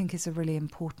 which I think is a really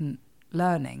important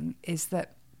learning, is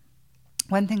that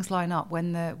when things line up,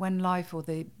 when life or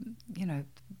the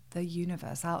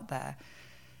universe out there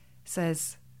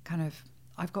says kind of,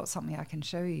 I've got something I can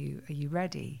show you. Are you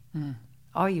ready?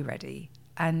 Are you ready?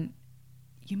 And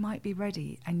you might be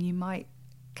ready, and you might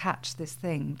catch this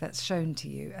thing that's shown to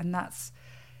you, and that's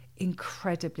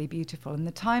incredibly beautiful. And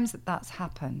the times that that's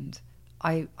happened,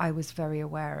 I was very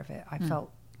aware of it. I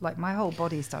felt like my whole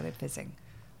body started fizzing.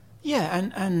 Yeah,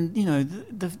 and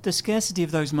the scarcity of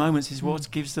those moments is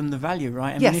what gives them the value,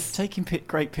 right? I Yes. mean, if taking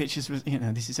great pictures was,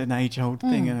 this is an age-old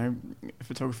thing.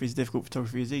 Photography is difficult,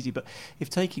 photography is easy. But if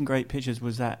taking great pictures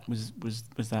was that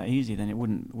easy, then it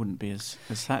wouldn't be as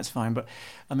satisfying. But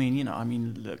I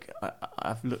mean, look,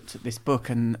 I've looked at this book,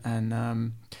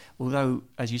 and although,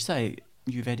 as you say,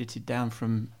 you've edited down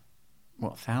from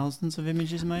thousands of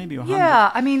images, maybe, or hundreds?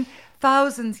 Yeah, I mean,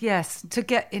 thousands, yes. To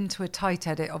get into a tight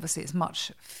edit, obviously, it's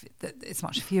much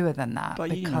fewer than that. But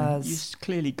because you've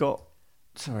clearly got.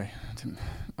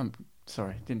 I'm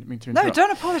sorry, didn't mean to no, interrupt.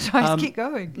 don't apologise. Keep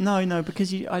going. No,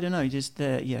 because I don't know. Just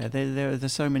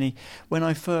there's so many. When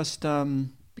I first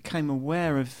became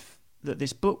aware of that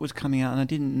this book was coming out, and I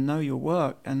didn't know your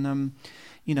work, and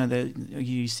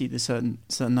you see the certain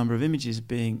number of images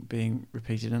being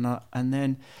repeated, and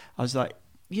then I was like,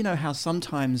 how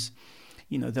sometimes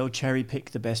they'll cherry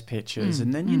pick the best pictures,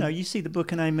 and then you see the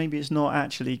book and maybe it's not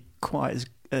actually quite as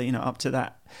up to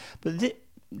that, but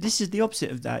this is the opposite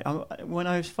of that. When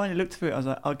I finally looked through it, I was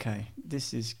like, okay,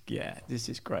 this is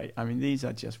great. I mean, these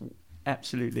are just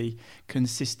absolutely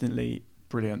consistently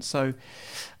brilliant. So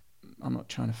I'm not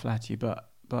trying to flatter you, but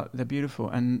they're beautiful,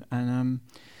 and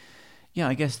yeah,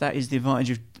 I guess that is the advantage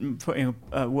of putting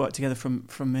work together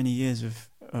from many years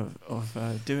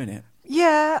of doing it.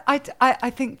 Yeah, I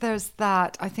think there's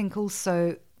that. I think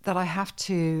also that I have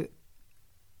to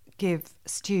give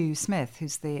Stu Smith,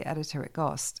 who's the editor at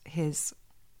Gost, his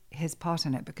part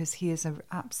in it, because he is an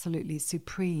absolutely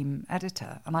supreme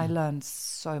editor, and I learned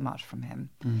so much from him.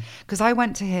 Because I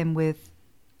went to him with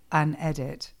an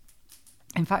edit.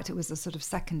 In fact, it was a sort of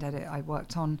second edit I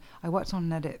worked on. I worked on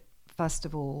an edit, first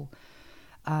of all,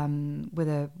 with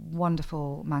a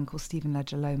wonderful man called Stephen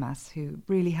Ledger Lomas, who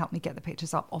really helped me get the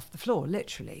pictures up off the floor,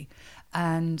 literally.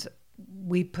 And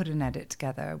we put an edit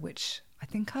together, which I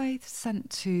think I sent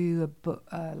to a book,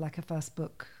 like a first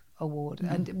book award,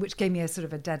 and which gave me a sort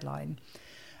of a deadline.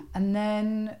 And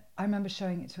then I remember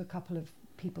showing it to a couple of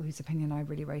people whose opinion I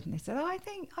really rate, and they said, I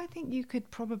think you could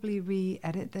probably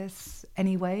re-edit this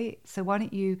anyway, so why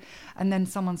don't you? And then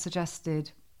someone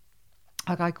suggested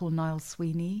a guy called Niall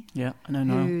Sweeney. Yeah, I know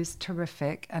Niall. Who's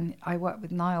terrific. And I worked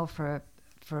with Niall for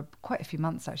quite a few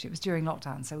months, actually. It was during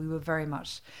lockdown, so we were very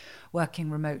much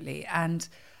working remotely. And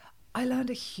I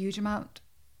learned a huge amount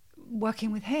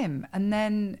working with him. And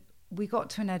then we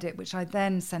got to an edit, which I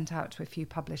then sent out to a few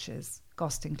publishers,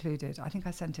 Gost included. I think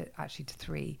I sent it actually to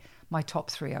 3, my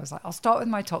top 3. I was like, I'll start with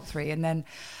my top 3, and then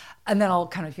I'll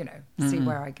kind of, see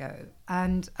where I go.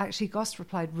 And actually Gost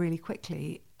replied really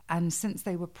quickly. And since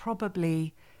they were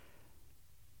probably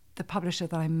the publisher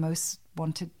that I most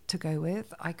wanted to go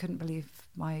with, I couldn't believe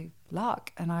my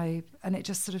luck. And it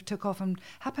just sort of took off and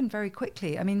happened very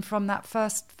quickly. I mean, from that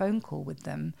first phone call with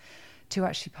them to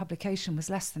actually publication was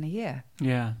less than a year.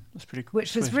 Yeah, that's pretty quick.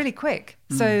 Which was really quick.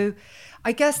 So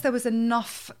I guess there was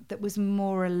enough that was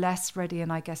more or less ready.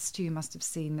 And I guess Stu must have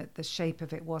seen that the shape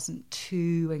of it wasn't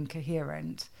too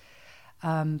incoherent.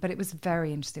 But it was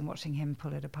very interesting watching him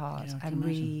pull it apart and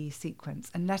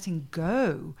re-sequence and letting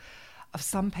go of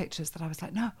some pictures that I was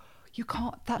like, no, you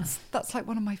can't. That's like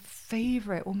one of my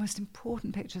favourite, almost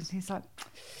important pictures. And he's like,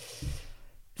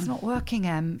 it's not working,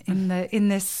 Em, in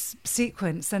this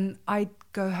sequence. And I'd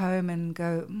go home and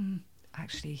go,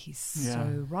 actually, he's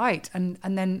so right. And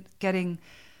then getting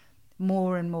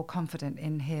more and more confident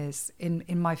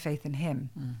in my faith in him.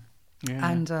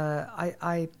 Yeah. And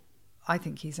I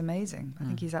think he's amazing. I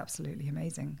think he's absolutely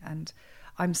amazing. And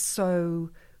I'm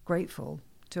so grateful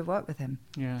to have worked with him.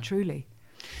 Yeah. Truly.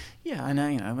 Yeah, I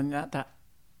know, when that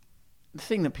the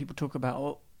thing that people talk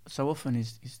about so often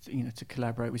is to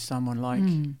collaborate with someone like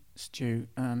Stu,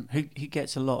 who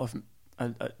gets a lot of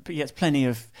he gets plenty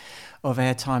of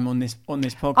airtime on this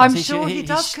podcast. I'm sure he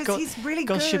does, because he's really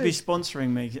good. God should be sponsoring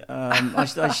me.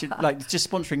 I should like just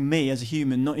sponsoring me as a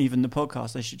human, not even the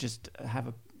podcast. They should just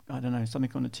have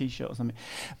something on a T-shirt or something.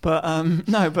 But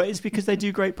no, but it's because they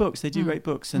do great books. They do great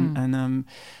books, and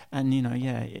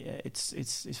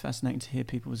it's fascinating to hear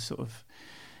people's sort of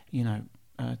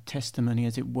testimony,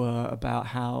 as it were, about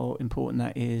how important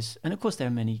that is. And of course, there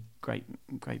are many great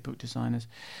book designers.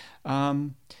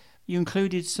 You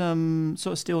included some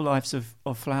sort of still lifes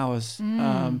of flowers,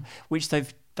 which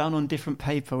they've done on different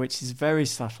paper, which is very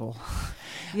subtle.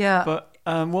 Yeah. But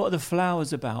what are the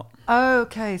flowers about? Oh,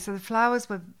 okay. So the flowers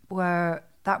were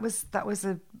that was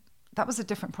a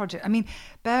different project. I mean,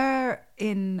 bear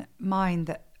in mind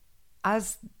that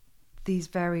as these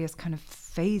various kind of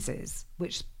phases,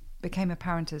 which became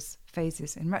apparent as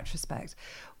phases in retrospect,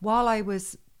 while I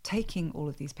was taking all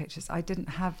of these pictures, I didn't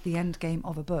have the end game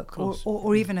of a book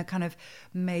or even a kind of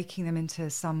making them into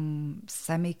some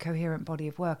semi-coherent body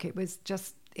of work.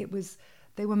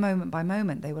 They were moment by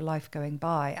moment, they were life going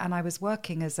by. And I was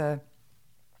working as a,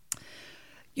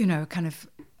 kind of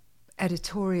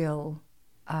editorial,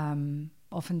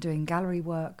 often doing gallery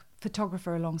work,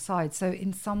 photographer alongside. So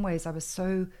in some ways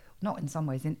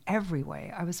in every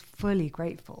way, I was fully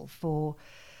grateful for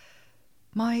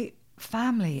my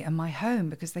family and my home,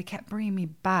 because they kept bringing me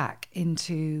back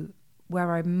into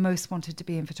where I most wanted to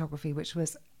be in photography, which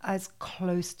was as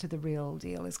close to the real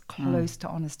deal, as close to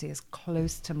honesty, as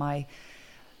close to my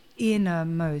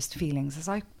innermost feelings as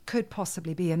I could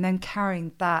possibly be, and then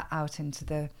carrying that out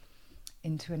into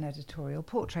an editorial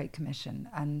portrait commission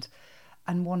and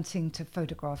wanting to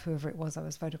photograph whoever it was I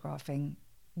was photographing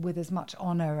with as much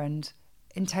honor and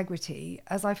integrity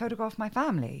as I photographed my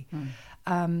family,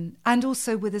 and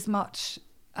also with as much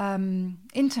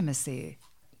intimacy.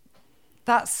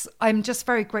 I'm just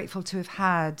very grateful to have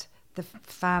had the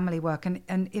family work,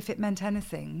 and if it meant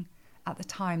anything at the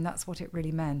time, that's what it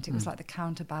really meant. It was like the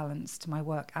counterbalance to my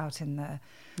work out in the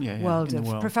world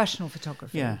of professional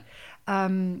photography. Yeah.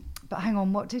 But hang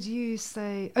on, what did you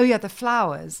say? Oh yeah, the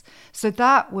flowers. So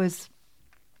that was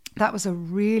a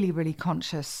really, really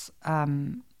conscious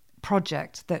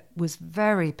project that was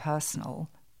very personal,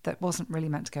 that wasn't really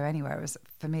meant to go anywhere.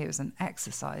 For me, it was an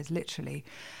exercise, literally.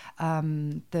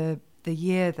 The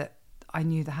year that I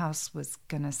knew the house was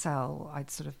going to sell, I'd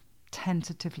sort of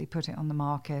tentatively put it on the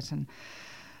market and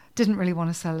didn't really want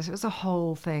to sell it. It was a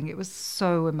whole thing. It was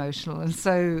so emotional and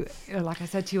so, like I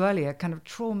said to you earlier, kind of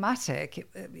traumatic.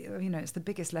 It's the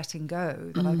biggest letting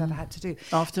go that I've ever had to do.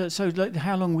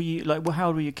 How long were you? How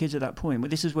old were your kids at that point? Well,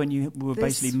 this is when you were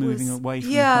basically moving away from.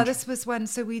 Yeah, the country. This was when.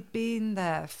 So we'd been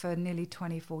there for nearly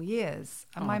 24 years,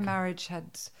 and my marriage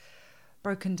had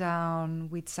broken down.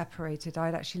 We'd separated.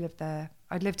 I'd actually lived there.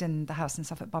 I'd lived in the house in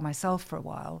Suffolk by myself for a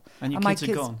while. And your kids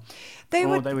had gone?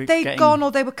 They'd gone, or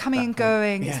they were coming and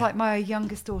going. Yeah. It's like my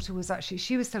youngest daughter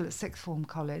she was still at sixth form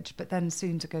college, but then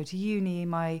soon to go to uni.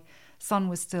 My son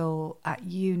was still at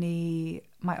uni.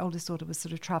 My oldest daughter was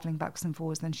sort of travelling backwards and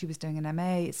forwards. Then she was doing an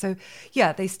MA. So,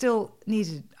 yeah, they still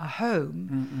needed a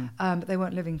home, but they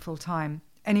weren't living full time.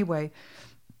 Anyway,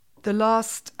 the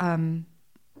last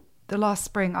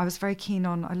spring, I was very keen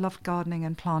on. I loved gardening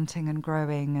and planting and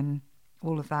growing and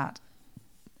all of that.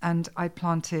 And I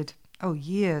planted,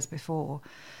 years before.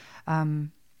 I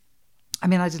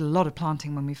did a lot of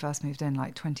planting when we first moved in,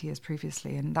 like 20 years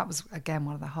previously. And that was, again,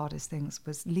 one of the hardest things,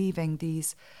 was leaving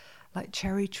these like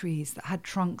cherry trees that had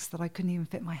trunks that I couldn't even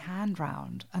fit my hand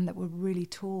round and that were really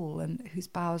tall and whose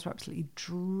boughs were absolutely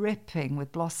dripping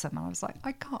with blossom. And I was like,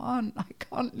 I can't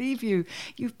leave you.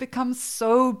 You've become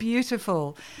so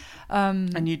beautiful.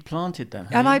 And you'd planted them.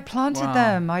 And I planted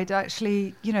them. I'd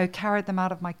actually, carried them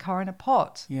out of my car in a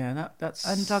pot. Yeah, that's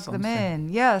and dug something. them in.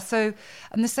 Yeah. So,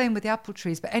 and the same with the apple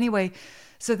trees. But anyway,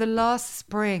 so the last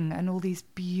spring and all these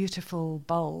beautiful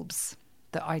bulbs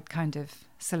that I'd kind of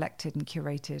selected and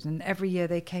curated, and every year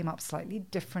they came up slightly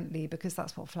differently, because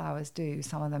that's what flowers do.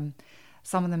 Some of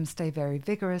them stay very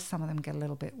vigorous, some of them get a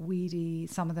little bit weedy,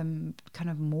 some of them kind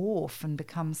of morph and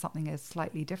become something as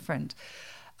slightly different.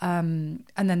 And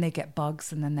then they get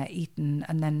bugs, and then they're eaten,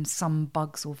 and then some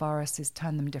bugs or viruses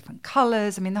turn them different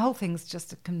colours. I mean, the whole thing's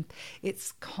just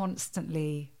it's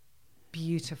constantly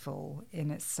beautiful in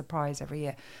its surprise every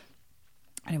year.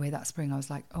 Anyway, that spring I was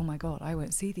like, oh my God, I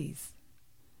won't see these.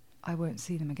 I won't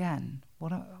see them again.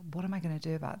 What am I going to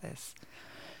do about this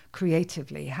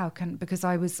creatively? Because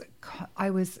I was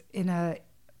in a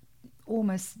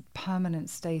almost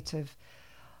permanent state of,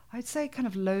 I'd say, kind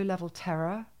of low-level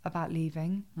terror about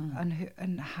leaving,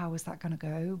 and how was that going to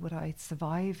go? Would I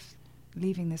survive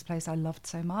leaving this place I loved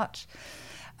so much?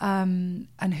 And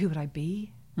who would I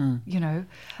be? Yeah,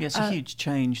 it's a huge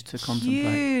change to contemplate.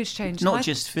 Huge change. Not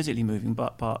just physically moving,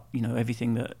 but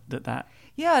everything that.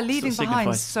 Yeah, leaving sort of behind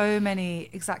signifies. so many,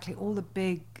 exactly, all the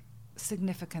big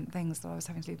significant things that I was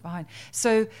having to leave behind.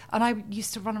 So, and I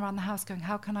used to run around the house going,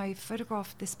 how can I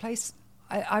photograph this place?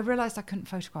 I realised I couldn't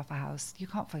photograph a house. You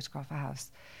can't photograph a house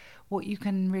what you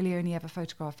can really only ever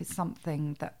photograph is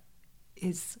something that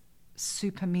is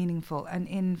super meaningful. And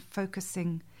in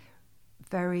focusing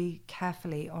very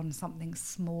carefully on something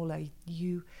smaller,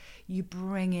 you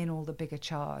bring in all the bigger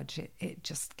charge. It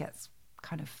just gets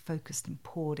kind of focused and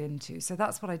poured into. So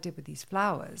that's what I did with these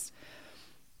flowers.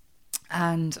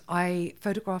 And I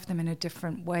photographed them in a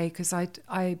different way because I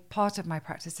part of my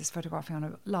practice is photographing on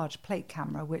a large plate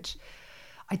camera, which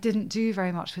I didn't do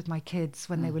very much with my kids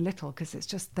when they were little, because it's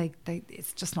just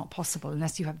it's just not possible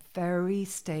unless you have very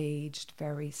staged,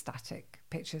 very static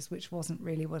pictures, which wasn't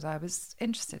really what I was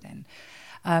interested in.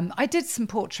 I did some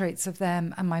portraits of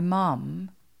them and my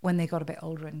mum when they got a bit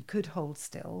older and could hold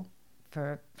still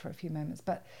for a few moments.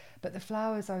 But the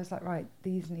flowers, I was like, right,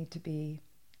 these need to be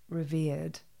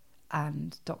revered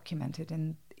and documented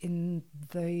in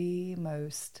the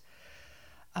most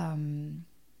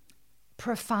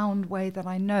profound way that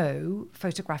I know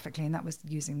photographically, and that was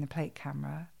using the plate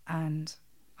camera. And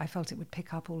I felt it would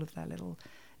pick up all of their little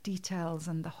details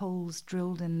and the holes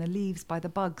drilled in the leaves by the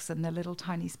bugs and the little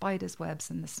tiny spiders' webs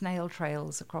and the snail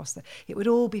trails across it would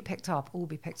all be picked up.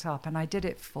 And I did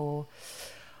it for,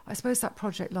 I suppose that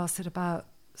project lasted about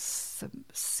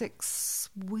 6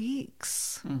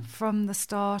 weeks from the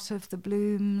start of the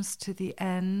blooms to the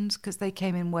end, because they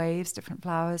came in waves, different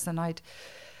flowers, and I'd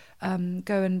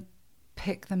go and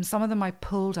pick them. Some of them I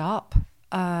pulled up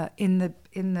in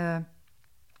the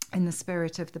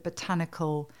spirit of the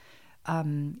botanical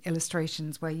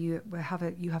illustrations, where you have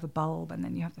a bulb and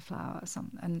then you have the flower.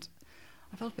 And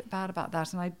I felt a bit bad about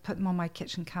that, and I put them on my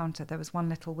kitchen counter. There was one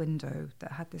little window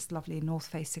that had this lovely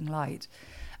north-facing light,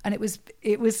 and it was.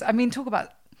 I mean, talk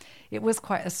about. It was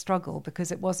quite a struggle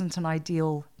because it wasn't an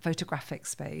ideal photographic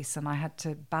space, and I had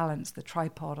to balance the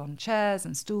tripod on chairs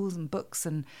and stools and books,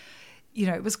 and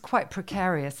it was quite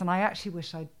precarious. And I actually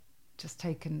wish I'd just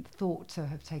thought to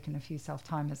have taken a few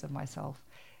self-timers of myself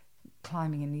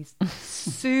climbing in these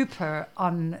super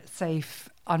unsafe,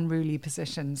 unruly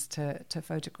positions to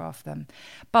photograph them.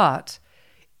 But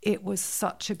it was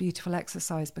such a beautiful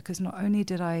exercise, because not only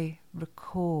did I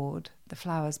record the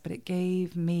flowers, but it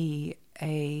gave me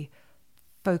a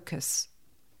focus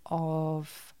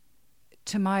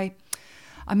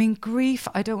grief.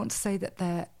 I don't want to say that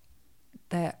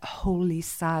they're wholly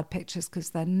sad pictures,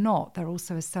 because they're not. They're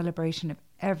also a celebration of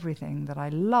everything that I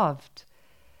loved.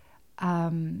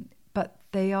 But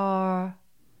they are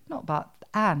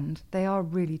they are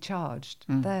really charged.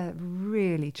 They're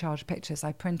really charged pictures.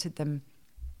 I printed them.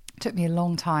 It took me a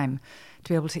long time to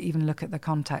be able to even look at the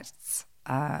contexts.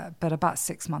 But about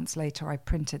 6 months later, I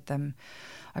printed them.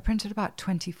 I printed about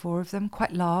 24 of them,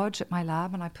 quite large, at my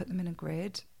lab, and I put them in a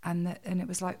grid. And it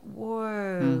was like,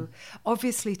 whoa,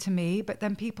 obviously to me, but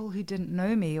then people who didn't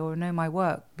know me or know my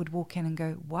work would walk in and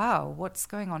go, wow, what's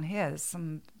going on here?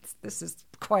 This is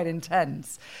quite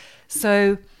intense.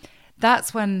 So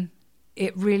that's when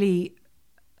it really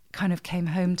kind of came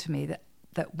home to me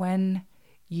that when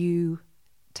you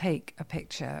take a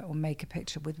picture or make a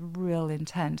picture with real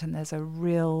intent, and there's a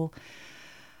real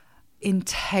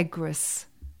integrous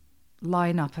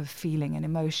lineup of feeling and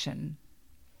emotion,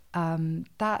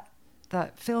 that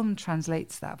film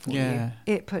translates that for you.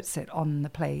 It puts it on the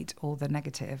plate, or the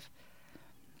negative.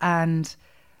 And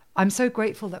I'm so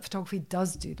grateful that photography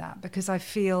does do that, because I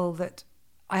feel that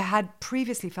I had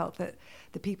previously felt that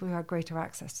the people who had greater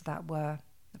access to that were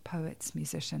the poets,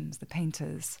 musicians, the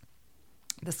painters,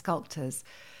 the sculptors.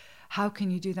 How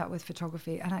can you do that with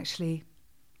photography? And actually,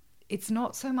 it's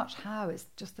not so much how, it's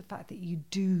just the fact that you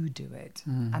do it.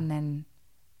 And then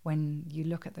when you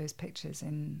look at those pictures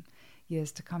in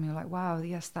years to come, you're like, wow,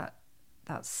 yes, that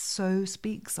so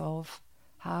speaks of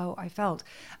how I felt.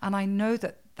 And I know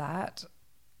that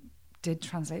did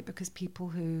translate, because people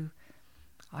who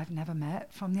I've never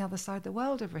met from the other side of the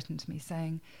world have written to me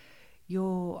saying,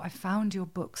 I found your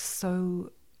book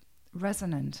so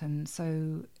resonant and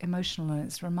so emotional, and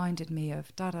it's reminded me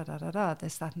of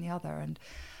this, that, and the other.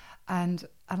 And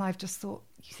I've just thought,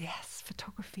 yes,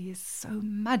 photography is so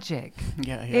magic.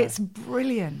 Yeah. It's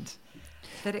brilliant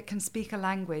that it can speak a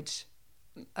language,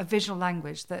 a visual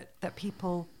language that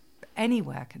people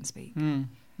anywhere can speak.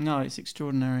 No, it's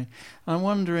extraordinary. I'm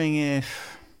wondering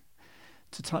if,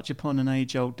 to touch upon an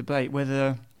age-old debate,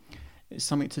 whether it's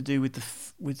something to do with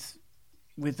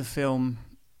the film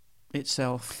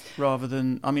itself, rather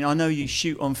than, I mean, I know you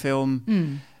shoot on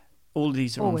film. All of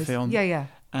these are always on film. Yeah.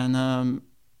 And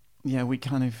we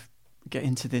kind of get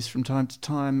into this from time to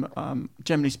time.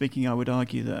 Generally speaking, I would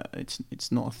argue that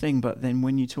it's not a thing. But then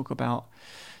when you talk about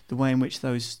the way in which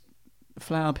those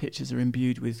flower pictures are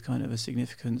imbued with kind of a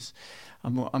significance,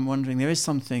 I'm wondering, there is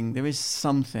something,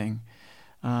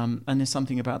 and there's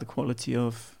something about the quality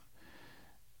of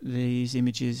these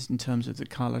images in terms of the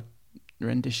colour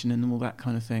rendition and all that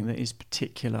kind of thing that is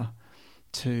particular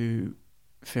to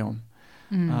film.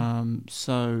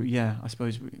 So yeah, I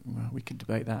suppose we could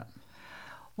debate that.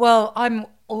 Well, I'm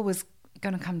always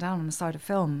going to come down on the side of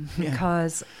film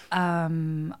because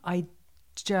I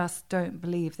just don't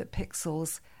believe that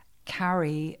pixels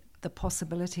carry the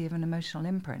possibility of an emotional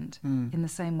imprint in the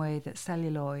same way that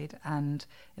celluloid and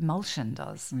emulsion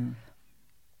does.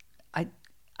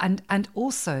 And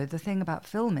also the thing about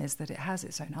film is that it has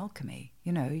its own alchemy.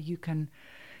 You know, you can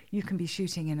be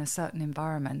shooting in a certain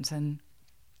environment and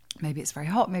maybe it's very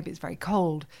hot, maybe it's very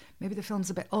cold, maybe the film's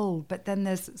a bit old, but then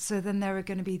there are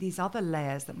going to be these other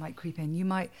layers that might creep in.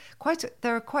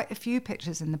 There are quite a few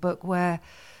pictures in the book where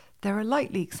there are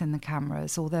light leaks in the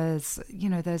cameras, or there's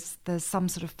some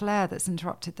sort of flare that's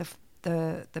interrupted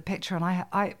the picture, and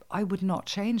I would not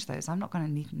change those. I'm not going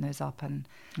to neaten those up and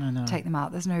take them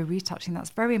out. There's no retouching. That's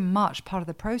very much part of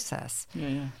the process.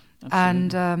 Yeah,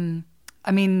 absolutely. And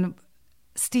I mean,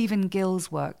 Stephen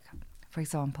Gill's work, for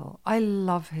example, I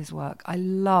love his work. I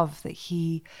love that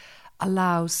he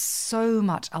allows so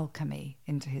much alchemy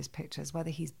into his pictures, whether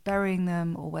he's burying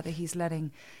them or whether he's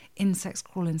letting insects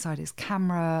crawl inside his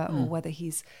camera or whether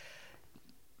he's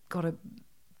got a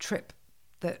trip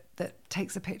that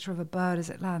takes a picture of a bird as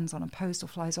it lands on a post or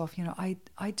flies off. You know, I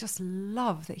just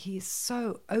love that he is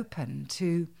so open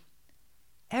to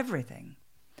everything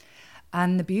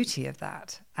and the beauty of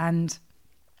that. And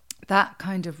that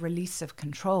kind of release of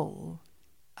control,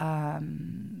 I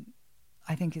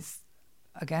think that's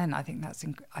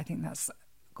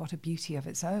got a beauty of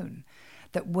its own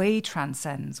that way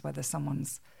transcends whether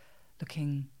someone's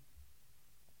looking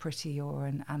pretty or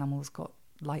an animal's got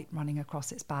light running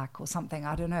across its back or something.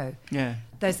 I don't know. Yeah.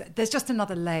 There's just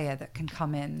another layer that can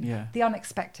come in. Yeah. The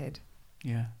unexpected.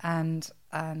 Yeah. And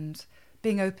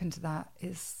being open to that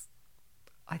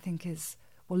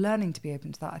learning to be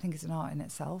open to that, I think, is an art in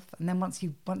itself. And then once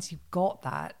you've got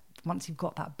that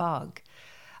bug,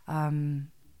 running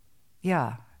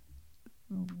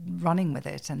with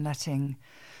it and letting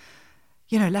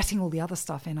all the other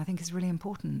stuff in, I think is really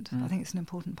important. I think it's an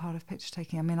important part of picture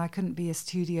taking. I mean, I couldn't be a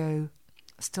studio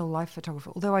still life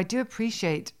photographer, although I do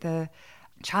appreciate the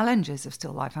challenges of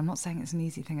still life. I'm not saying it's an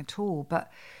easy thing at all,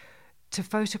 but to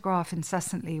photograph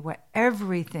incessantly where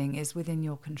everything is within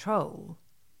your control,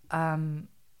 I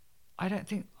don't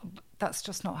think that's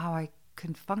just not how I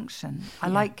can function. I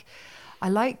like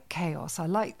chaos. I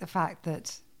like the fact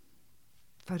that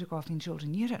photographing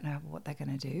children, you don't know what they're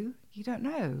going to do. You don't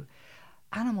know.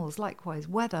 Animals, likewise.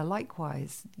 Weather,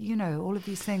 likewise. You know, all of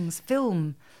these things.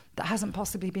 Film that hasn't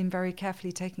possibly been very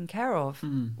carefully taken care of.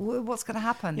 What's going to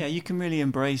happen? Yeah, you can really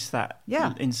embrace that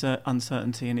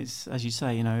uncertainty. And it's, as you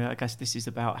say, you know, I guess this is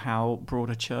about how broad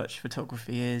a church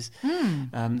photography is.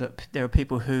 That there are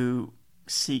people who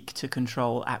seek to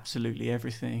control absolutely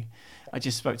everything. I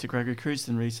just spoke to Gregory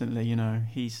Crewdson recently. You know,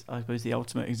 he's, I suppose, the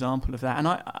ultimate example of that. And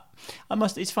I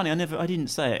must. It's funny. I didn't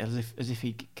say it as if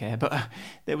he'd care, but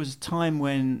there was a time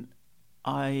when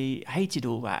I hated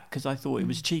all that because I thought it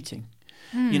was cheating.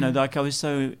 You know, like I was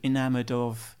so enamoured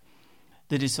of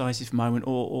the decisive moment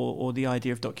or the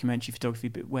idea of documentary photography,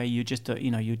 but where you're just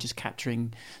you're just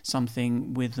capturing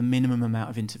something with the minimum amount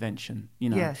of intervention.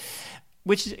 You know. Yes.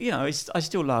 Which, you know, I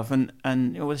still love, and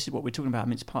this is what we're talking about. I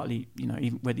mean, it's partly, you know,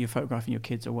 even whether you're photographing your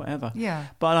kids or whatever. Yeah.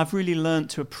 But I've really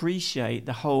learned to appreciate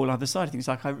the whole other side of things.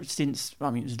 Like it's been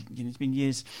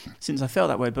years since I felt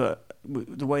that way, but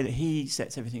the way that he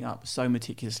sets everything up so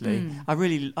meticulously, I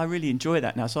really enjoy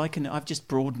that now. So I've just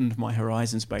broadened my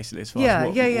horizons basically as far as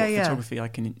what photography I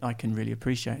can really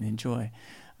appreciate and enjoy.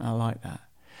 And I like that.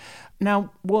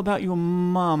 Now, what about your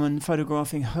mum and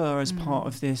photographing her as part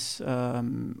of this?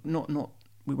 Not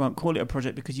we won't call it a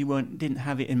project because you didn't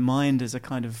have it in mind as a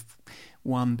kind of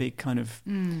one big kind of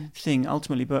thing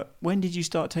ultimately. But when did you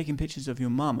start taking pictures of your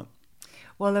mum?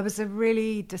 Well, there was a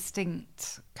really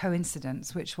distinct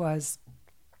coincidence, which was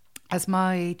as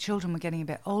my children were getting a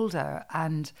bit older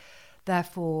and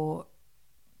therefore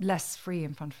less free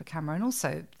in front of a camera, and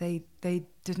also they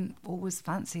didn't always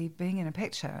fancy being in a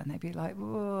picture, and they'd be like,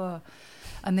 whoa,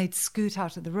 and they'd scoot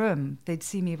out of the room. They'd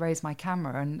see me raise my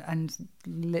camera and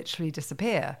literally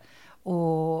disappear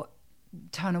or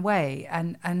turn away,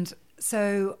 and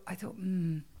so I thought,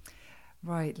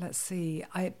 right, let's see.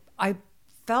 I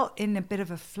felt in a bit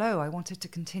of a flow. I wanted to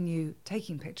continue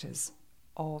taking pictures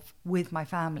with my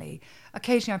family.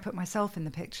 Occasionally I put myself in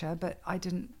the picture, but I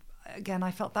didn't. Again,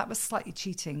 I felt that was slightly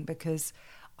cheating because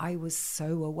I was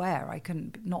so aware. I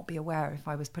couldn't not be aware if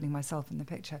I was putting myself in the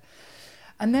picture.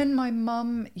 And then my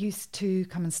mum used to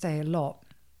come and stay a lot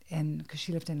because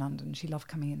she lived in London. She loved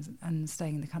coming in and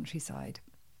staying in the countryside.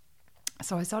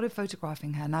 So I started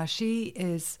photographing her. Now, she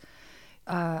is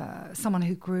someone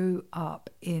who grew up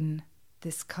in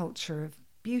this culture of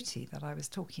beauty that I was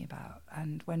talking about.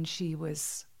 And when she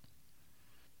was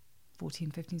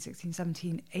 14, 15, 16,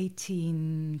 17,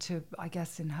 18 to, I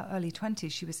guess, in her early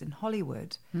 20s, she was in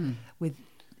Hollywood with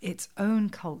its own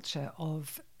culture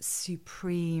of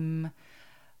supreme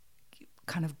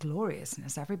kind of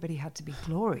gloriousness. Everybody had to be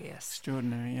glorious.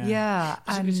 Extraordinary, yeah. Yeah.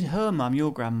 And her mum,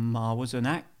 your grandma, was an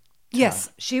actor.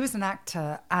 Yes, she was an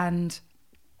actor and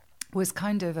was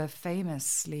kind of a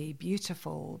famously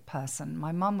beautiful person.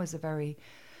 My mum was a very,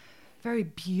 very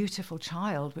beautiful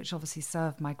child, which obviously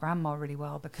served my grandma really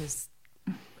well because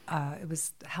it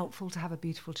was helpful to have a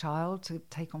beautiful child to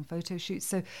take on photo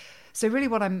shoots. So really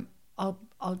what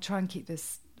I'll try and keep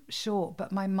this short,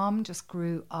 but my mum just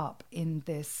grew up in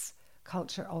this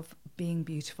culture of being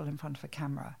beautiful in front of a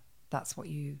camera. That's what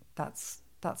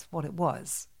it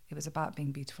was. It was about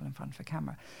being beautiful in front of a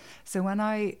camera. So when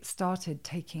I started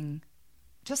taking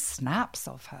just snaps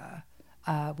of her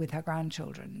with her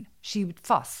grandchildren, she would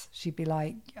fuss. She'd be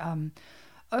like,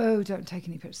 oh, don't take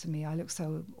any pictures of me. I look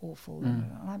so awful.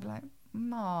 And I'd be like,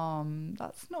 Mom,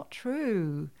 that's not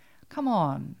true. Come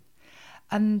on.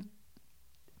 And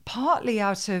partly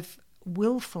out of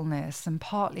willfulness and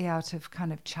partly out of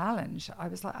kind of challenge, I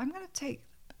was like,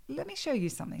 let me show you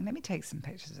something. Let me take some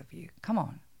pictures of you. Come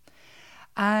on.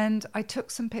 And I took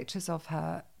some pictures of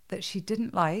her that she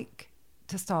didn't like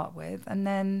to start with. And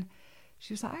then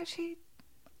she was like, actually,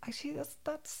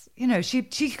 that's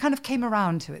she kind of came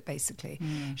around to it, basically.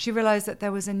 She realized that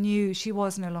there was she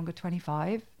was no longer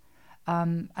 25.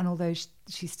 And although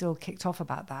she still kicked off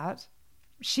about that,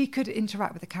 she could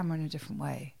interact with the camera in a different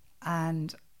way.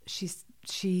 And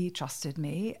she trusted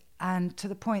me. And to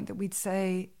the point that we'd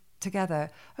say together,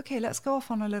 okay, let's go off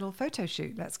on a little photo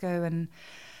shoot. Let's go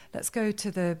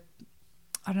to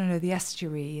the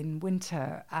estuary in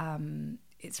winter.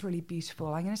 It's really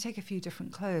beautiful. I'm going to take a few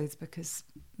different clothes because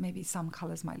maybe some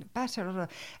colours might look better.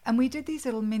 And we did these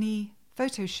little mini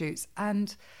photo shoots.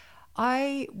 And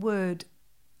I would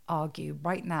argue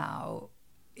right now,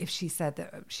 if she said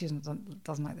that she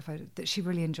doesn't like the photo, that she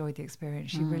really enjoyed the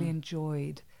experience. She really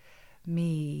enjoyed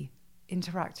me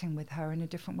interacting with her in a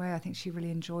different way. I think she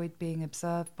really enjoyed being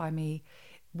observed by me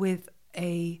with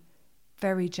a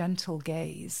very gentle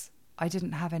gaze. I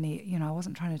didn't have any, I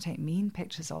wasn't trying to take mean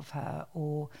pictures of her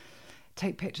or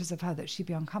take pictures of her that she'd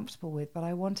be uncomfortable with, but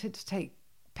I wanted to take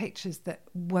pictures that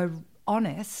were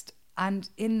honest, and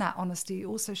in that honesty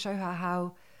also show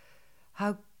her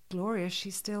how glorious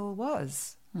she still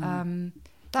was.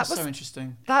 That's so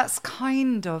interesting. That's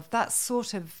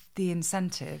sort of the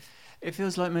incentive. It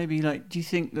feels like maybe, do you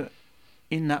think that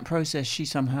in that process she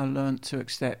somehow learned to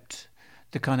accept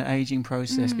the kind of aging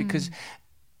process? Because,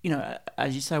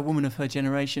 as you say, a woman of her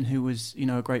generation who was,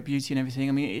 a great beauty and everything.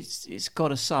 I mean, it's got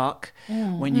to suck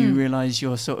when you realise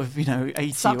you're sort of,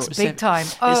 80 sucks or 70. big time.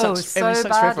 It sucks so for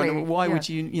badly. everyone. Why would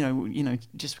you,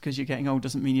 just because you're getting old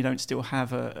doesn't mean you don't still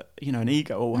have an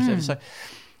ego or whatever. So,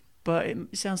 but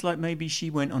it sounds like maybe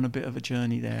she went on a bit of a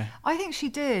journey there. I think she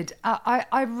did.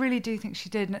 I really do think she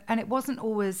did, and it wasn't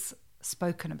always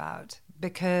spoken about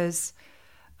because.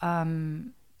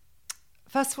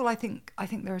 First of all, I think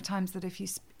there are times that if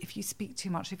you speak too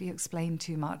much, if you explain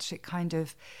too much,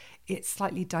 it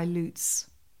slightly dilutes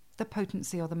the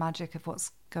potency or the magic of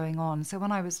what's going on. So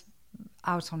when I was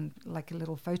out on like a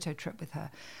little photo trip with her,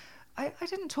 I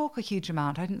didn't talk a huge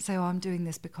amount. I didn't say, "Oh, I'm doing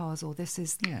this because," or "This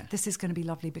is going to be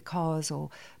lovely because,"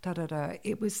 or da da da.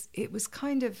 It was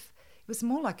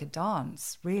more like a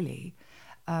dance, really.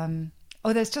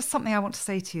 There's just something I want to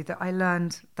say to you that I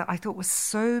learned that I thought was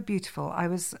so beautiful.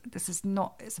 It's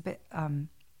a bit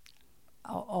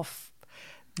off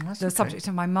the subject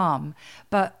of my mum,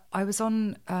 but I was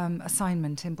on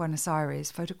assignment in Buenos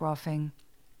Aires photographing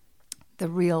the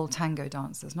real tango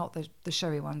dancers, not the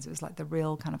showy ones. It was like the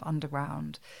real kind of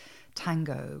underground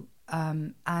tango.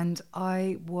 And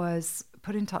I was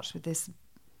put in touch with this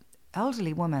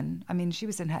elderly woman. I mean, she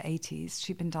was in her 80s.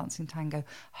 She'd been dancing tango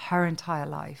her entire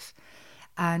life.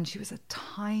 And she was a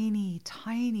tiny,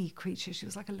 tiny creature. She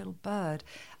was like a little bird.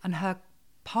 And her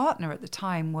partner at the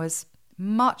time was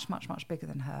much, much, much bigger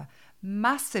than her,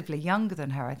 massively younger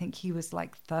than her. I think he was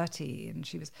like 30 and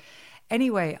she was...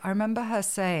 Anyway, I remember her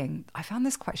saying, I found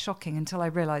this quite shocking until I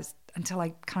kind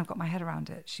of got my head around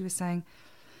it. She was saying,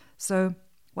 so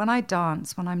when I'm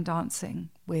dancing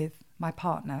with my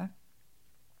partner,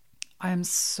 I am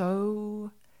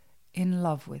so in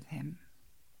love with him.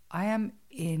 I am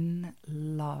in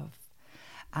love.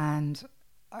 And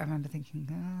I remember thinking,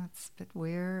 that's a bit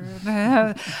weird.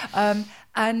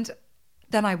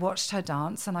 then I watched her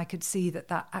dance, and I could see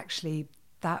that actually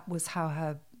that was how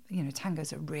her,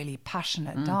 tango's a really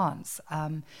passionate dance.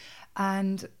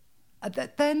 And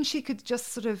then she could just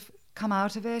sort of come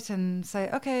out of it and say,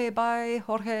 okay, bye,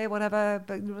 Jorge, whatever,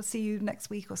 but we'll see you next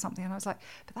week or something. And I was like,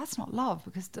 but that's not love,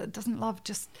 because doesn't love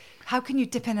just, how can you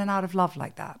dip in and out of love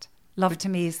like that? Love to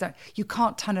me is that you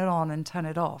can't turn it on and turn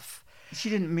it off. She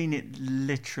didn't mean it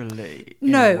literally.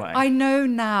 No, I know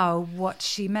now what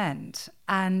she meant.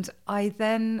 And I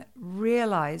then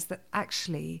realized that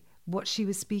actually what she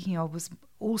was speaking of was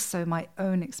also my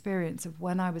own experience of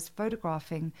when I was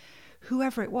photographing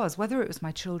whoever it was, whether it was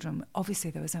my children.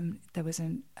 Obviously, there was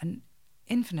an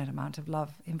infinite amount of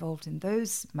love involved in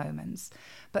those moments,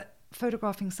 but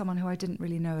photographing someone who I didn't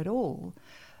really know at all.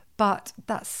 But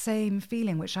that same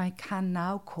feeling, which I can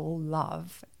now call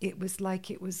love, it was like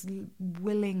it was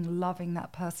loving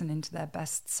that person into their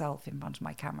best self in front of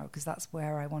my camera, because that's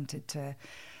where I wanted to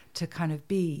kind of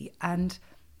be. And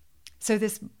so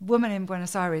this woman in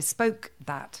Buenos Aires spoke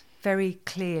that very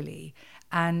clearly.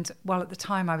 And while at the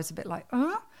time I was a bit like,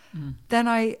 then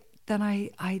I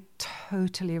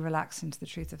totally relaxed into the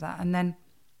truth of that. And then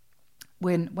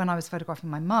when I was photographing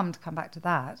my mum, to come back to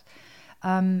that,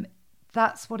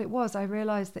 that's what it was. I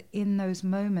realized that in those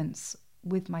moments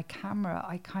with my camera,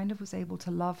 I kind of was able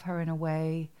to love her in a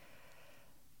way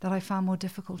that I found more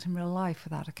difficult in real life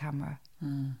without a camera.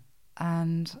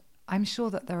 And I'm sure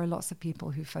that there are lots of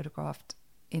people who photographed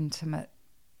intimate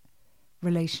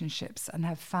relationships and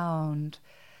have found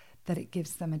that it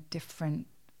gives them a different,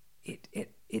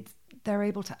 they're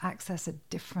able to access a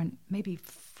different, maybe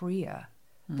freer.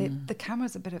 The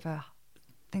camera's a bit of a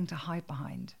thing to hide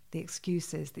behind. The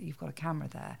excuse is that you've got a camera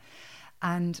there.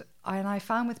 And I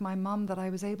found with my mum that I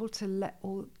was able to let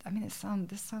all, this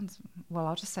sounds, well,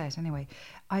 I'll just say it anyway.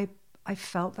 I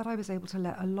felt that I was able to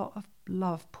let a lot of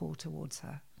love pour towards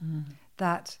her.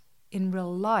 That in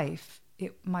real life,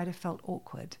 it might have felt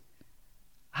awkward.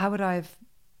 How would I have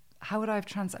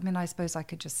I suppose I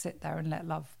could just sit there and let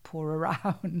love pour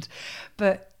around.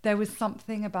 But there was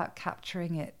something about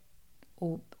capturing it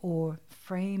or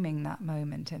framing that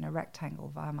moment in a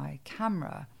rectangle via my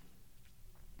camera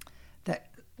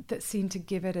that seemed to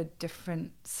give it a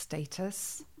different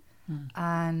status.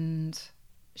 And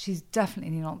she's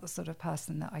definitely not the sort of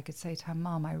person that I could say to her,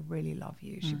 Mum, I really love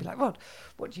you. She'd be like, what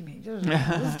do you mean?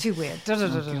 This is too weird.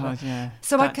 Oh God, yeah.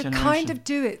 So That I could generation. kind of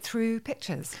do it through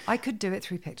pictures.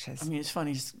 It's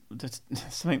funny,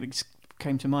 something that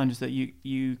came to mind was that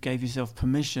you gave yourself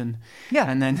permission,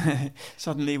 and then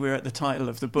suddenly we're at the title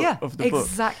of the book,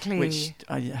 exactly, which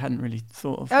I hadn't really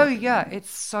thought of. Oh yeah,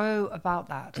 it's so about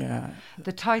that. Yeah,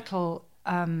 the title,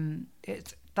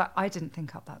 it's that I didn't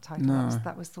think up that title. No.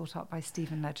 That was thought up by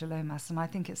Stephen Ledger-Lomas, and I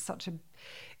think it's such an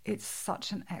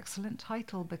excellent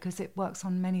title because it works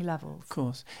on many levels. Of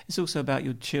course, it's also about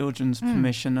your children's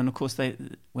permission, and of course,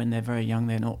 when they're very young,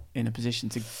 they're not in a position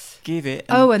to give it.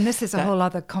 And this is a whole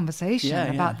other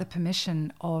conversation about the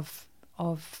permission of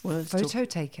photo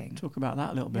taking. Talk about that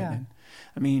a little bit then.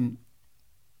 I mean,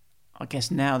 I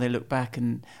guess now they look back,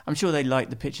 and I'm sure they like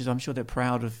the pictures. I'm sure they're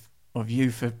proud of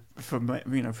you for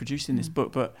producing this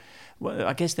book. But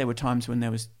I guess there were times when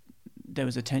there was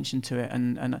attention to it,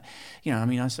 and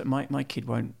my kid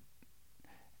won't.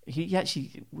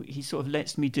 He sort of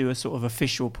lets me do a sort of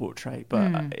official portrait,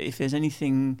 but if there's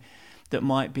anything that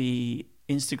might be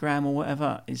Instagram or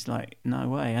whatever, it's like no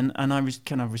way. And I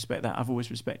kind of respect that. I've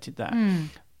always respected that.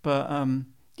 But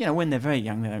when they're very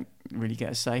young, they don't really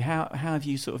get a say. How have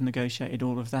you sort of negotiated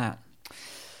all of that?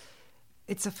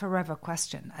 It's a forever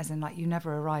question, as in like you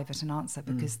never arrive at an answer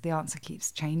because the answer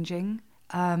keeps changing.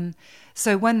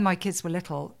 So when my kids were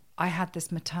little, I had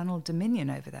this maternal dominion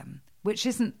over them, which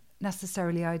isn't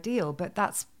necessarily ideal, but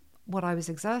that's what I was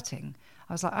exerting.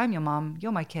 I was like, I'm your mum,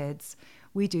 you're my kids,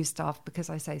 we do stuff because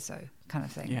I say so, kind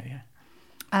of thing. Yeah.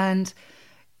 And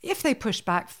if they pushed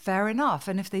back, fair enough.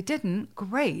 And if they didn't,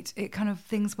 great. It kind of,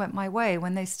 things went my way.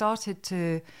 When they started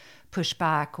to push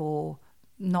back or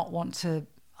not want to,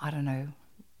 I don't know,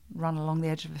 run along the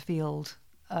edge of a field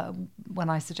when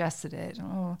I suggested it,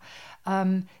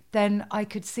 then I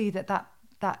could see that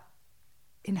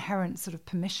inherent sort of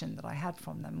permission that I had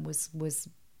from them was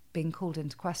being called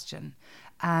into question.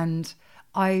 And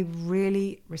I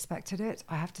really respected it.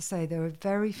 I have to say there were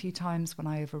very few times when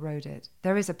I overrode it.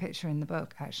 There is a picture in the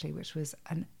book, actually, which was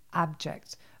an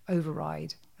abject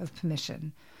override of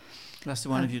permission. That's the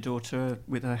one of your daughter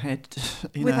with her head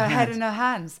head in her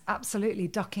hands, absolutely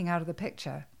ducking out of the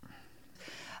picture.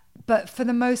 But for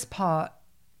the most part,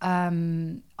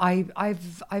 I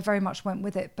very much went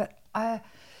with it. But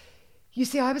you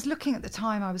see, I was looking at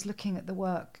the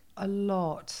work a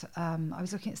lot. I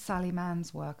was looking at Sally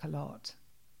Mann's work a lot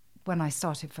when I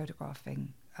started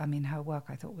photographing. I mean, her work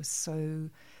I thought was so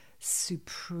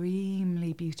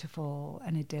supremely beautiful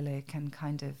and idyllic and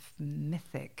kind of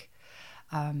mythic.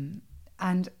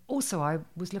 And also I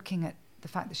was looking at the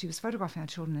fact that she was photographing her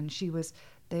children, and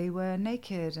they were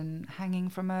naked and hanging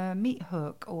from a meat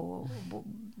hook or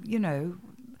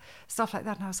stuff like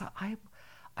that. And I was like,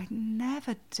 I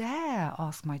never dare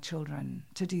ask my children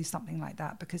to do something like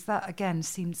that, because that, again,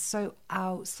 seemed so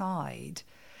outside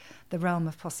the realm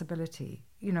of possibility.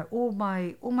 All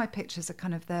my pictures are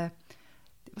kind of there.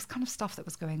 It was kind of stuff that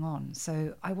was going on.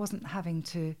 So I wasn't having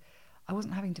to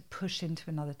push into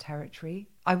another territory.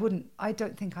 I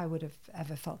don't think I would have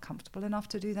ever felt comfortable enough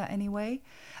to do that anyway.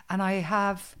 And I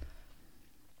have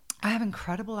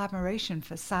incredible admiration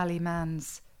for Sally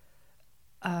Mann's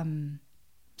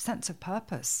sense of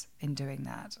purpose in doing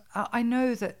that. I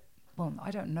know that, well,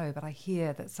 I don't know, but I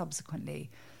hear that subsequently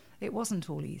it wasn't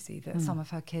all easy, that some of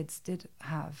her kids did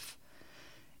have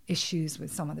issues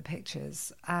with some of the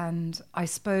pictures. And I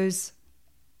suppose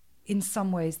in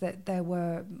some ways that there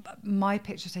were, my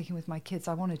picture taking with my kids,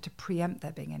 I wanted to preempt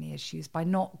there being any issues by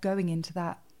not going into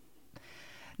that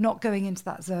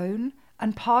zone.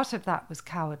 And part of that was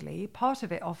cowardly. Part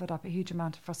of it offered up a huge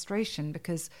amount of frustration,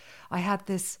 because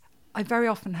I very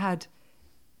often had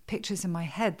pictures in my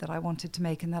head that I wanted to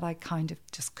make and that I kind of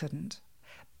just couldn't.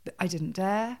 I didn't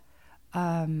dare.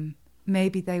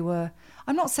 Maybe they were,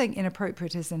 I'm not saying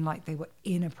inappropriate as in like they were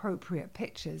inappropriate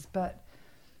pictures, but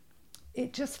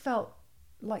it just felt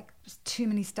like too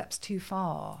many steps too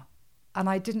far. And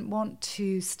I didn't want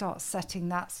to start setting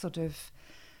that sort of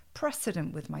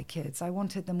precedent with my kids. I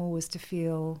wanted them always to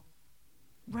feel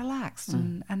relaxed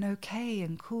and okay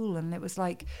and cool. And it was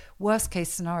like, worst case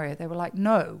scenario, they were like,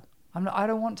 no, I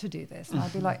don't want to do this. And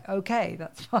I'd be like, okay,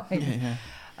 that's fine. Yeah.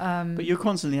 But you're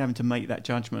constantly having to make that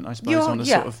judgment, I suppose, on a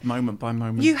sort of moment by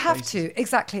moment You have basis. to,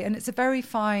 exactly. And it's a very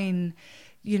fine,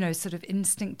 sort of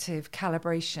instinctive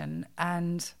calibration.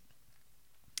 And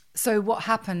so what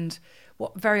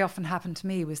very often happened to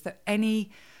me was that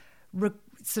any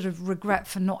sort of regret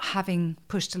for not having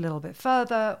pushed a little bit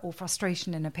further, or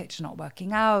frustration in a picture not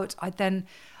working out, then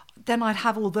I'd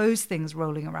have all those things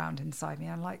rolling around inside me.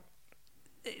 I'm like,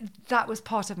 that was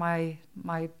part of my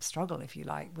struggle, if you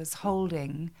like, was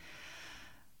holding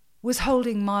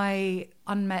my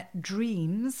unmet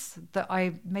dreams that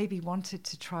I maybe wanted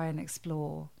to try and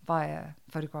explore via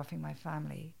photographing my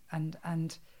family, and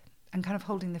kind of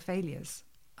holding the failures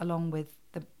along with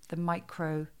the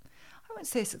micro, I won't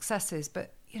say successes,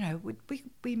 but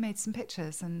we made some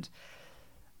pictures. And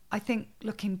I think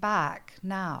looking back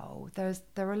now, there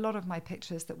are a lot of my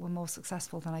pictures that were more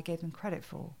successful than I gave them credit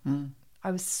for. I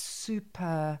was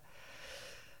super,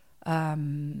 I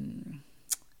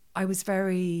was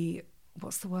very,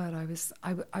 what's the word? I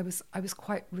was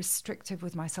quite restrictive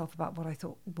with myself about what I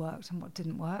thought worked and what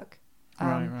didn't work.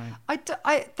 Right.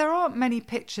 There aren't many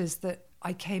pictures that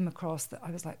I came across that I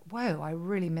was like, whoa, I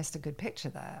really missed a good picture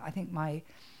there. I think my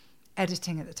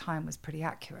editing at the time was pretty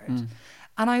accurate.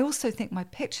 And I also think my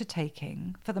picture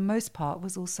taking, for the most part,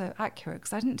 was also accurate,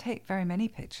 because I didn't take very many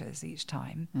pictures each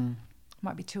time.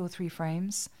 Might be 2 or 3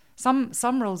 frames. Some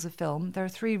rolls of film, there are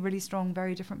 3 really strong,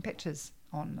 very different pictures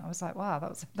on. I was like, wow,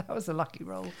 that was a lucky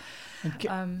roll.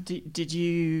 Did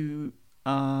you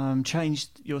change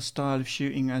your style of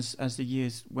shooting as the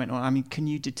years went on? I mean, can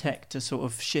you detect a sort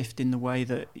of shift in the way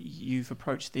that you've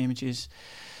approached the images,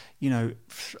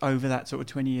 over that sort of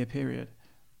 20-year period?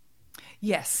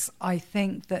 Yes, I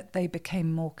think that they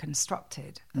became more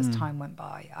constructed as time went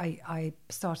by. I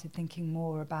started thinking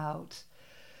more about,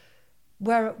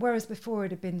 whereas before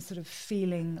it had been sort of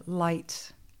feeling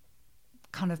light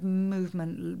kind of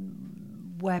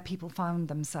movement where people found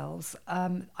themselves,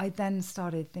 I then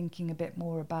started thinking a bit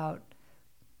more about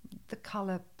the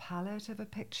colour palette of a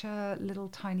picture, little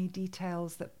tiny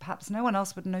details that perhaps no one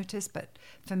else would notice, but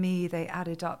for me they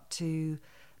added up to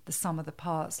the sum of the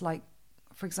parts. Like,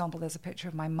 for example, there's a picture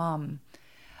of my mum.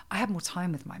 I had more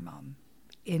time with my mum,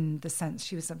 in the sense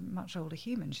she was a much older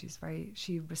human.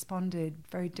 She responded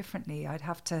very differently. I'd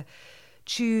have to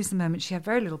choose the moment. She had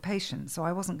very little patience, so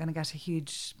I wasn't going to get a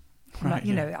huge,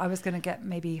 I was going to get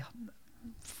maybe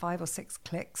 5 or 6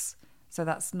 clicks. So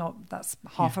that's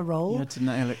half a roll. You had to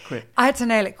nail it quick. I had to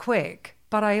nail it quick,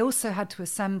 but I also had to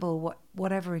assemble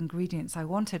whatever ingredients I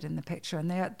wanted in the picture. And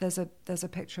there's a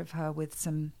picture of her with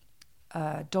some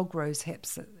dog rose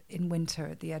hips in winter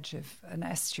at the edge of an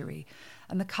estuary,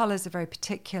 and the colours are very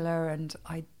particular, and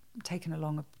I'd taken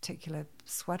along a particular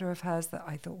sweater of hers that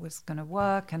I thought was going to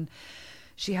work, and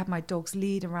she had my dog's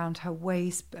lead around her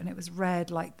waist, and it was red,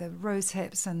 like the rose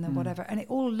hips and the whatever. And it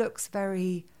all looks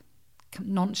very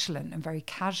nonchalant and very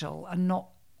casual and not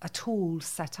at all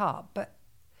set up. But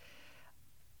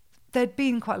there'd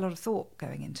been quite a lot of thought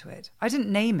going into it. I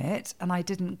didn't name it and I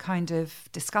didn't kind of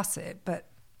discuss it, but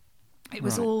it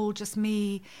was all just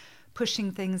me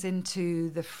pushing things into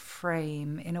the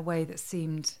frame in a way that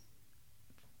seemed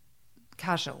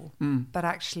casual, but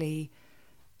actually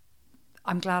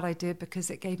I'm glad I did, because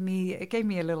it gave me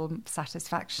a little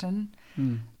satisfaction.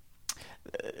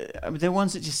 They're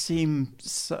ones that just seem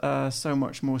so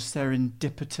much more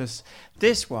serendipitous.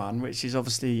 This one, which is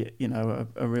obviously, you know,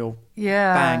 a real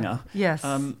banger. Yes.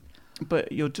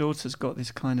 But your daughter's got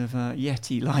this kind of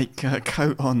Yeti-like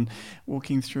coat on,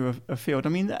 walking through a field. I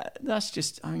mean, that's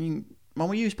just, I mean,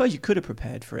 Mum, you suppose you could have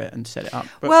prepared for it and set it up.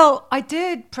 But... Well, I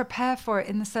did prepare for it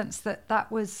in the sense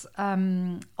that was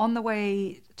on the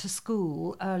way to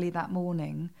school early that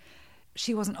morning.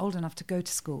 She wasn't old enough to go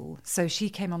to school, so she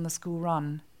came on the school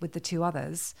run with the two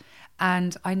others,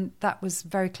 and that was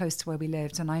very close to where we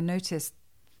lived. And I noticed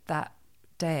that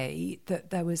day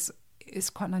that it's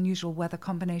quite an unusual weather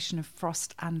combination of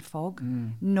frost and fog.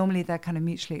 Normally they're kind of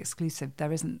mutually exclusive.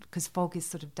 There isn't, because fog is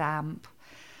sort of damp,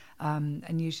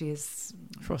 and usually is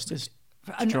frost is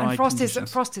and dry frost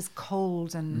is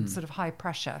cold and sort of high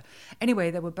pressure.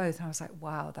 Anyway, they were both, and I was like,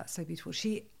 wow, that's so beautiful.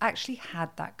 She actually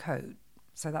had that coat.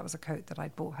 So that was a coat that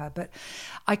I'd bought her. But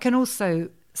I can also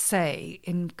say,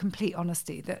 in complete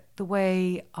honesty, that the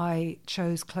way I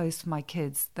chose clothes for my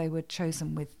kids, they were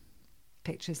chosen with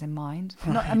pictures in mind.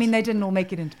 Right. I mean, they didn't all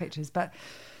make it into pictures, but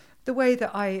the way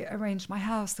that I arranged my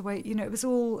house, the way, you know, it was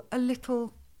all a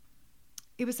little,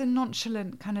 it was a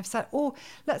nonchalant kind of set. Or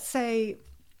let's say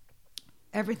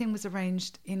everything was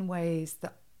arranged in ways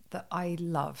that I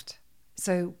loved.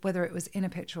 So whether it was in a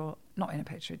picture or not in a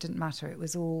picture, it didn't matter. It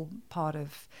was all part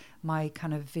of my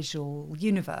kind of visual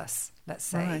universe, let's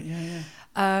say. Right,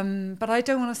 yeah. But I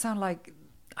don't want to sound like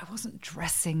I wasn't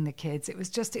dressing the kids. It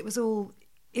was all,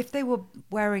 if they were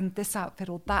wearing this outfit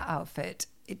or that outfit,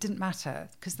 it didn't matter,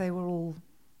 because they all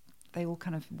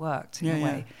kind of worked in a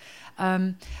way.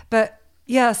 But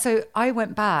yeah, so I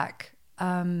went back.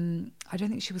 I don't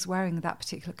think she was wearing that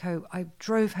particular coat. I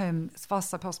drove home as fast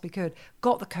as I possibly could,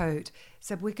 got the coat,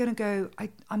 said, we're going to go,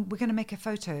 we're going to make a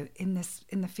photo in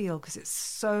the field because it's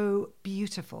so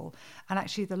beautiful. And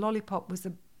actually the lollipop was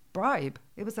a bribe.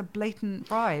 It was a blatant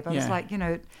bribe. I was like,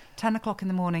 10 o'clock in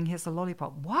the morning, here's the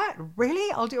lollipop. What?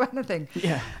 Really? I'll do anything.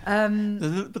 Yeah.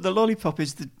 But the lollipop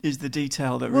is the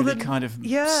detail that really kind of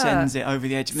sends it over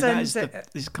the edge. I mean, that is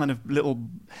this kind of little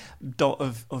dot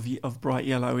of bright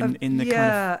yellow in the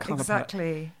kind of colour.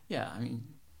 Exactly. Yeah, I mean.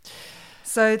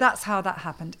 So that's how that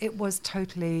happened. It was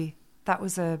totally, that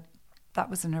was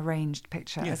an arranged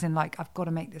picture, as in, like, I've got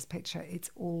to make this picture. It's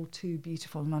all too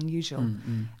beautiful and unusual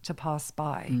to pass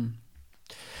by.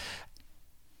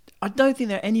 I don't think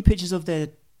there are any pictures of their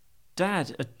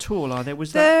dad at all, are there?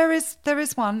 There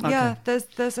is one. Okay. Yeah,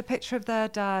 there's a picture of their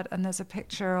dad and there's a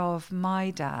picture of my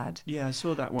dad. Yeah, I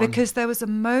saw that one. Because there was a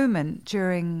moment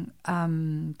during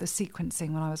the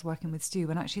sequencing when I was working with Stu,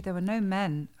 when actually there were no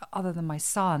men other than my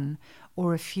son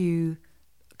or a few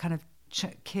kind of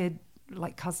kid,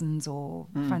 like cousins or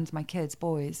friends of my kids,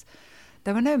 boys.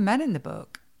 There were no men in the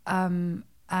book. And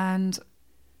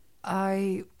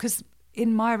because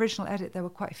in my original edit, there were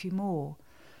quite a few more.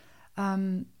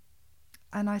 And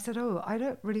I said,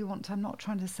 I'm not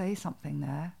trying to say something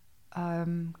there.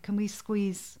 Can we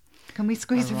squeeze a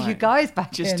few guys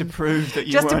back in? Just to prove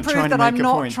that I'm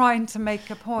not trying to make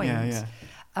a point. Yeah.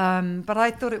 But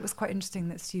I thought it was quite interesting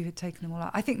that Stu had taken them all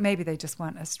out. I think maybe they just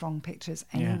weren't as strong pictures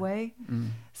anyway. Yeah.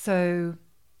 So,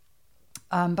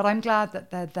 but I'm glad that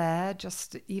they're there,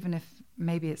 just even if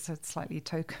maybe it's a slightly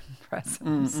token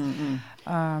presence.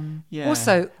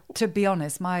 Also, to be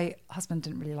honest, my husband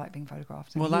didn't really like being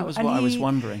photographed. Well, that was what I was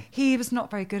wondering. He was not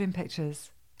very good in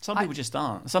pictures. Some people just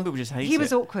aren't. Some people just hate it. He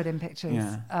was awkward in pictures.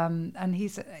 Yeah. And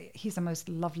he's a most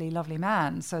lovely, lovely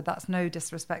man. So that's no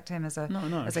disrespect to him as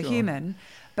a human.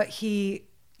 But he,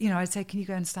 I'd say, can you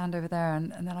go and stand over there?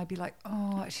 And then I'd be like,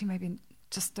 oh, actually, maybe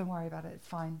just don't worry about it. It's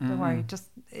fine. Don't worry.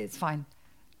 It's fine.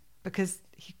 Because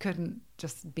he couldn't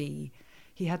just be.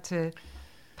 He had to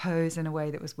pose in a way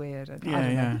that was weird. And I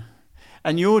don't know.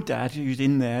 And your dad, who's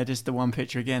in there, just the one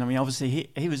picture again. I mean,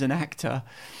 obviously he was an actor,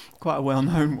 quite a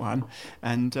well-known one,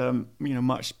 and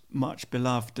much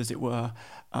beloved, as it were.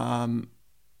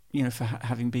 you know, for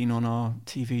having been on our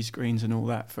TV screens and all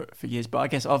that for years. But I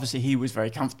guess obviously he was very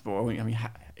comfortable. I mean,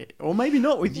 or maybe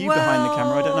not with you behind the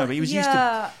camera. I don't know. But he was used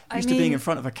to being in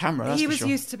front of a camera. That's he for was sure.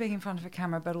 used to being in front of a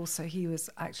camera, but also he was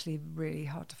actually really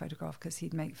hard to photograph because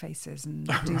he'd make faces and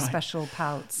do special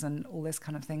pouts and all this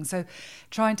kind of thing. So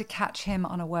trying to catch him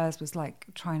unawares was like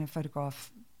trying to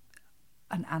photograph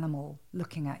an animal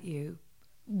looking at you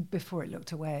before it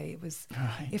looked away. It was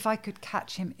if I could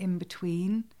catch him in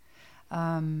between.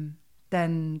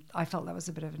 Then I felt that was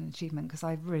a bit of an achievement because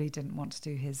I really didn't want to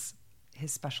do his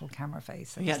special camera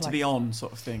face. He had to be on,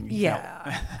 sort of thing.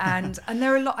 Yeah, and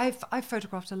there are a lot. I've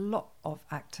photographed a lot of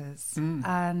actors,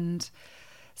 and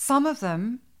some of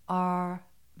them are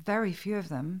very few of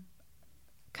them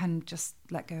can just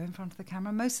let go in front of the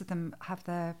camera. Most of them have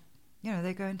their,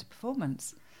 they go into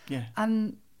performance. Yeah,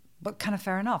 but kind of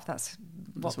fair enough. That's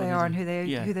what they they are do.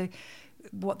 and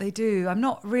what they do. I'm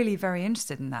not really very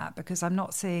interested in that because I'm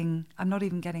not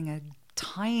even getting a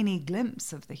tiny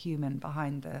glimpse of the human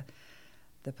behind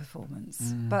the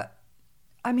performance. But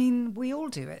I mean, we all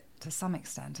do it to some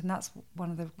extent, and that's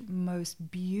one of the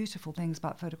most beautiful things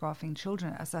about photographing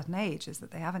children at a certain age is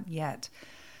that they haven't yet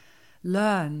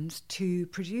learned to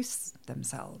produce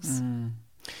themselves.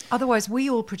 Otherwise, we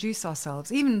all produce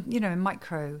ourselves, even in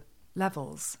micro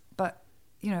levels. But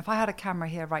if I had a camera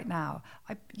here right now,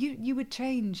 you would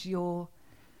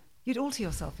you'd alter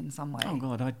yourself in some way. Oh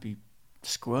God, I'd be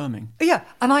squirming. Yeah,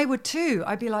 and I would too.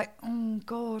 I'd be like, oh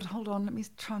God, hold on, let me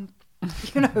try and,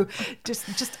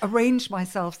 just arrange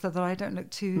myself so that I don't look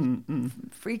too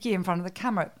freaky in front of the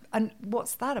camera. And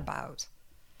what's that about?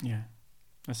 Yeah.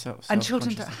 And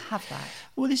children don't have that.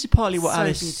 Well, this is partly what So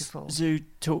Alice beautiful. Zhu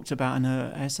talked about in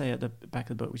her essay at the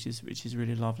back of the book, which is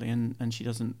really lovely, and she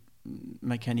doesn't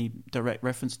make any direct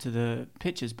reference to the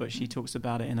pictures, but she talks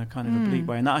about it in a kind of oblique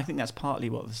way, and I think that's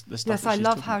partly what the stuff. Yes, that I she's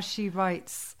love talking how about. she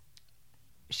writes.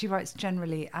 She writes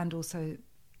generally and also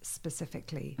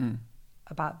specifically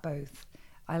about both.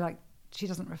 She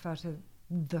doesn't refer to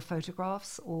the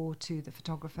photographs or to the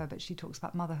photographer, but she talks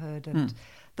about motherhood and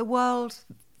the world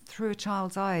through a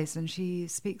child's eyes, and she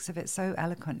speaks of it so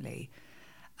eloquently.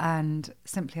 And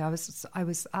simply, I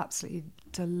was absolutely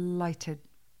delighted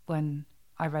when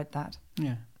I read that.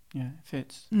 Yeah, it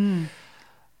fits.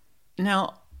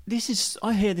 Now,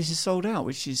 I hear this is sold out,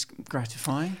 which is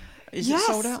gratifying. Is it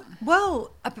sold out?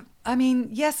 Well, I mean,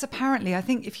 yes, apparently. I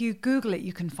think if you Google it,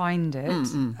 you can find it.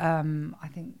 I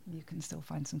think you can still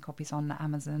find some copies on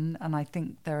Amazon, and I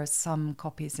think there are some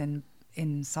copies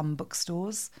in some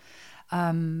bookstores.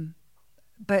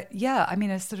 But yeah, I mean,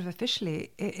 it's sort of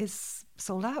officially, it is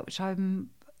sold out, which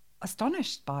I'm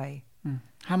astonished by.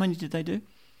 How many did they do?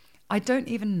 I don't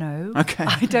even know. Okay.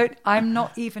 I'm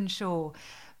not even sure,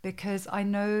 because I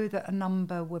know that a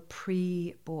number were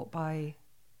pre-bought by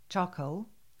Charcoal.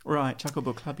 Right, Charcoal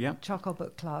Book Club, yeah. Charcoal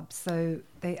Book Club, so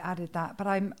they added that. But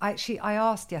I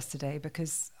asked yesterday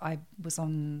because I was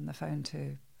on the phone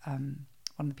to one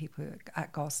of the people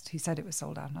at GOST who said it was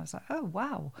sold out, and I was like, oh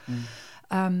wow.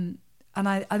 And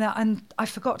I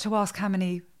forgot to ask how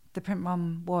many the print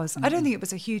run was. I don't think it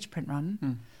was a huge print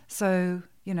run, so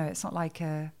it's not like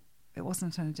it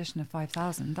wasn't an edition of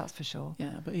 5,000, that's for sure.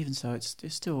 Yeah, but even so, it's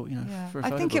still for a I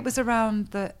photo think book. it was around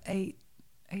the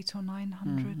 800 or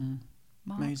 900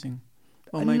 mark. Amazing.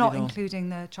 Well, not including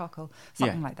the charcoal,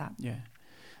 something like that. Yeah,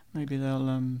 maybe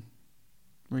they'll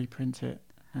reprint it.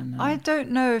 And, I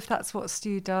don't know if that's what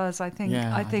Stu does. I think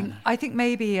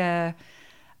maybe a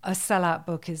sellout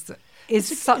book is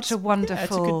such a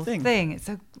wonderful thing. It's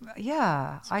a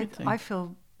good thing. I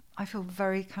feel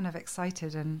very kind of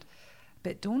excited and a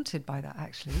bit daunted by that,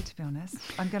 actually, to be honest.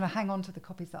 I'm going to hang on to the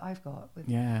copies that I've got.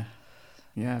 Yeah,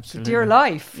 absolutely. Dear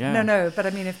life. Yeah. No, but I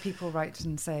mean, if people write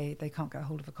and say they can't get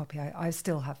hold of a copy, I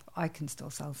can still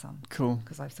sell some. Cool.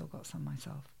 Because I've still got some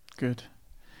myself. Good.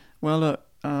 Well, look,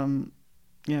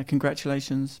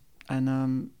 congratulations.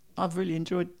 And I've really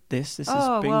enjoyed this. This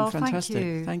has been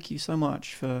fantastic. Thank you so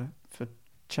much for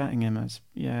chatting, Emma. It's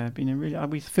been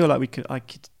we feel like I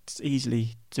could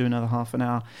easily do another half an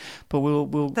hour, but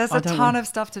there's a ton of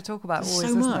stuff to talk about. Always,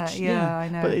 so much, there? Yeah, I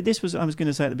know. But I was going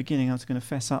to say at the beginning, I was going to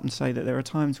fess up and say that there are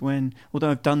times when, although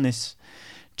I've done this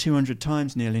 200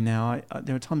 times nearly now,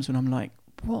 there are times when I'm like,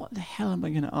 what the hell am I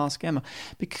going to ask Emma?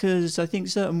 Because I think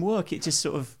certain work, it just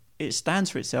sort of, it stands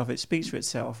for itself, it speaks for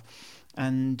itself,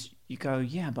 and you go,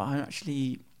 yeah, but I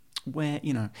actually,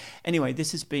 anyway,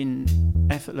 this has been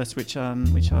effortless, which I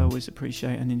always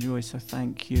appreciate and enjoy, so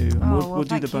thank you. And we'll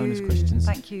do the bonus questions.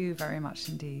 Thank you very much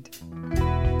indeed.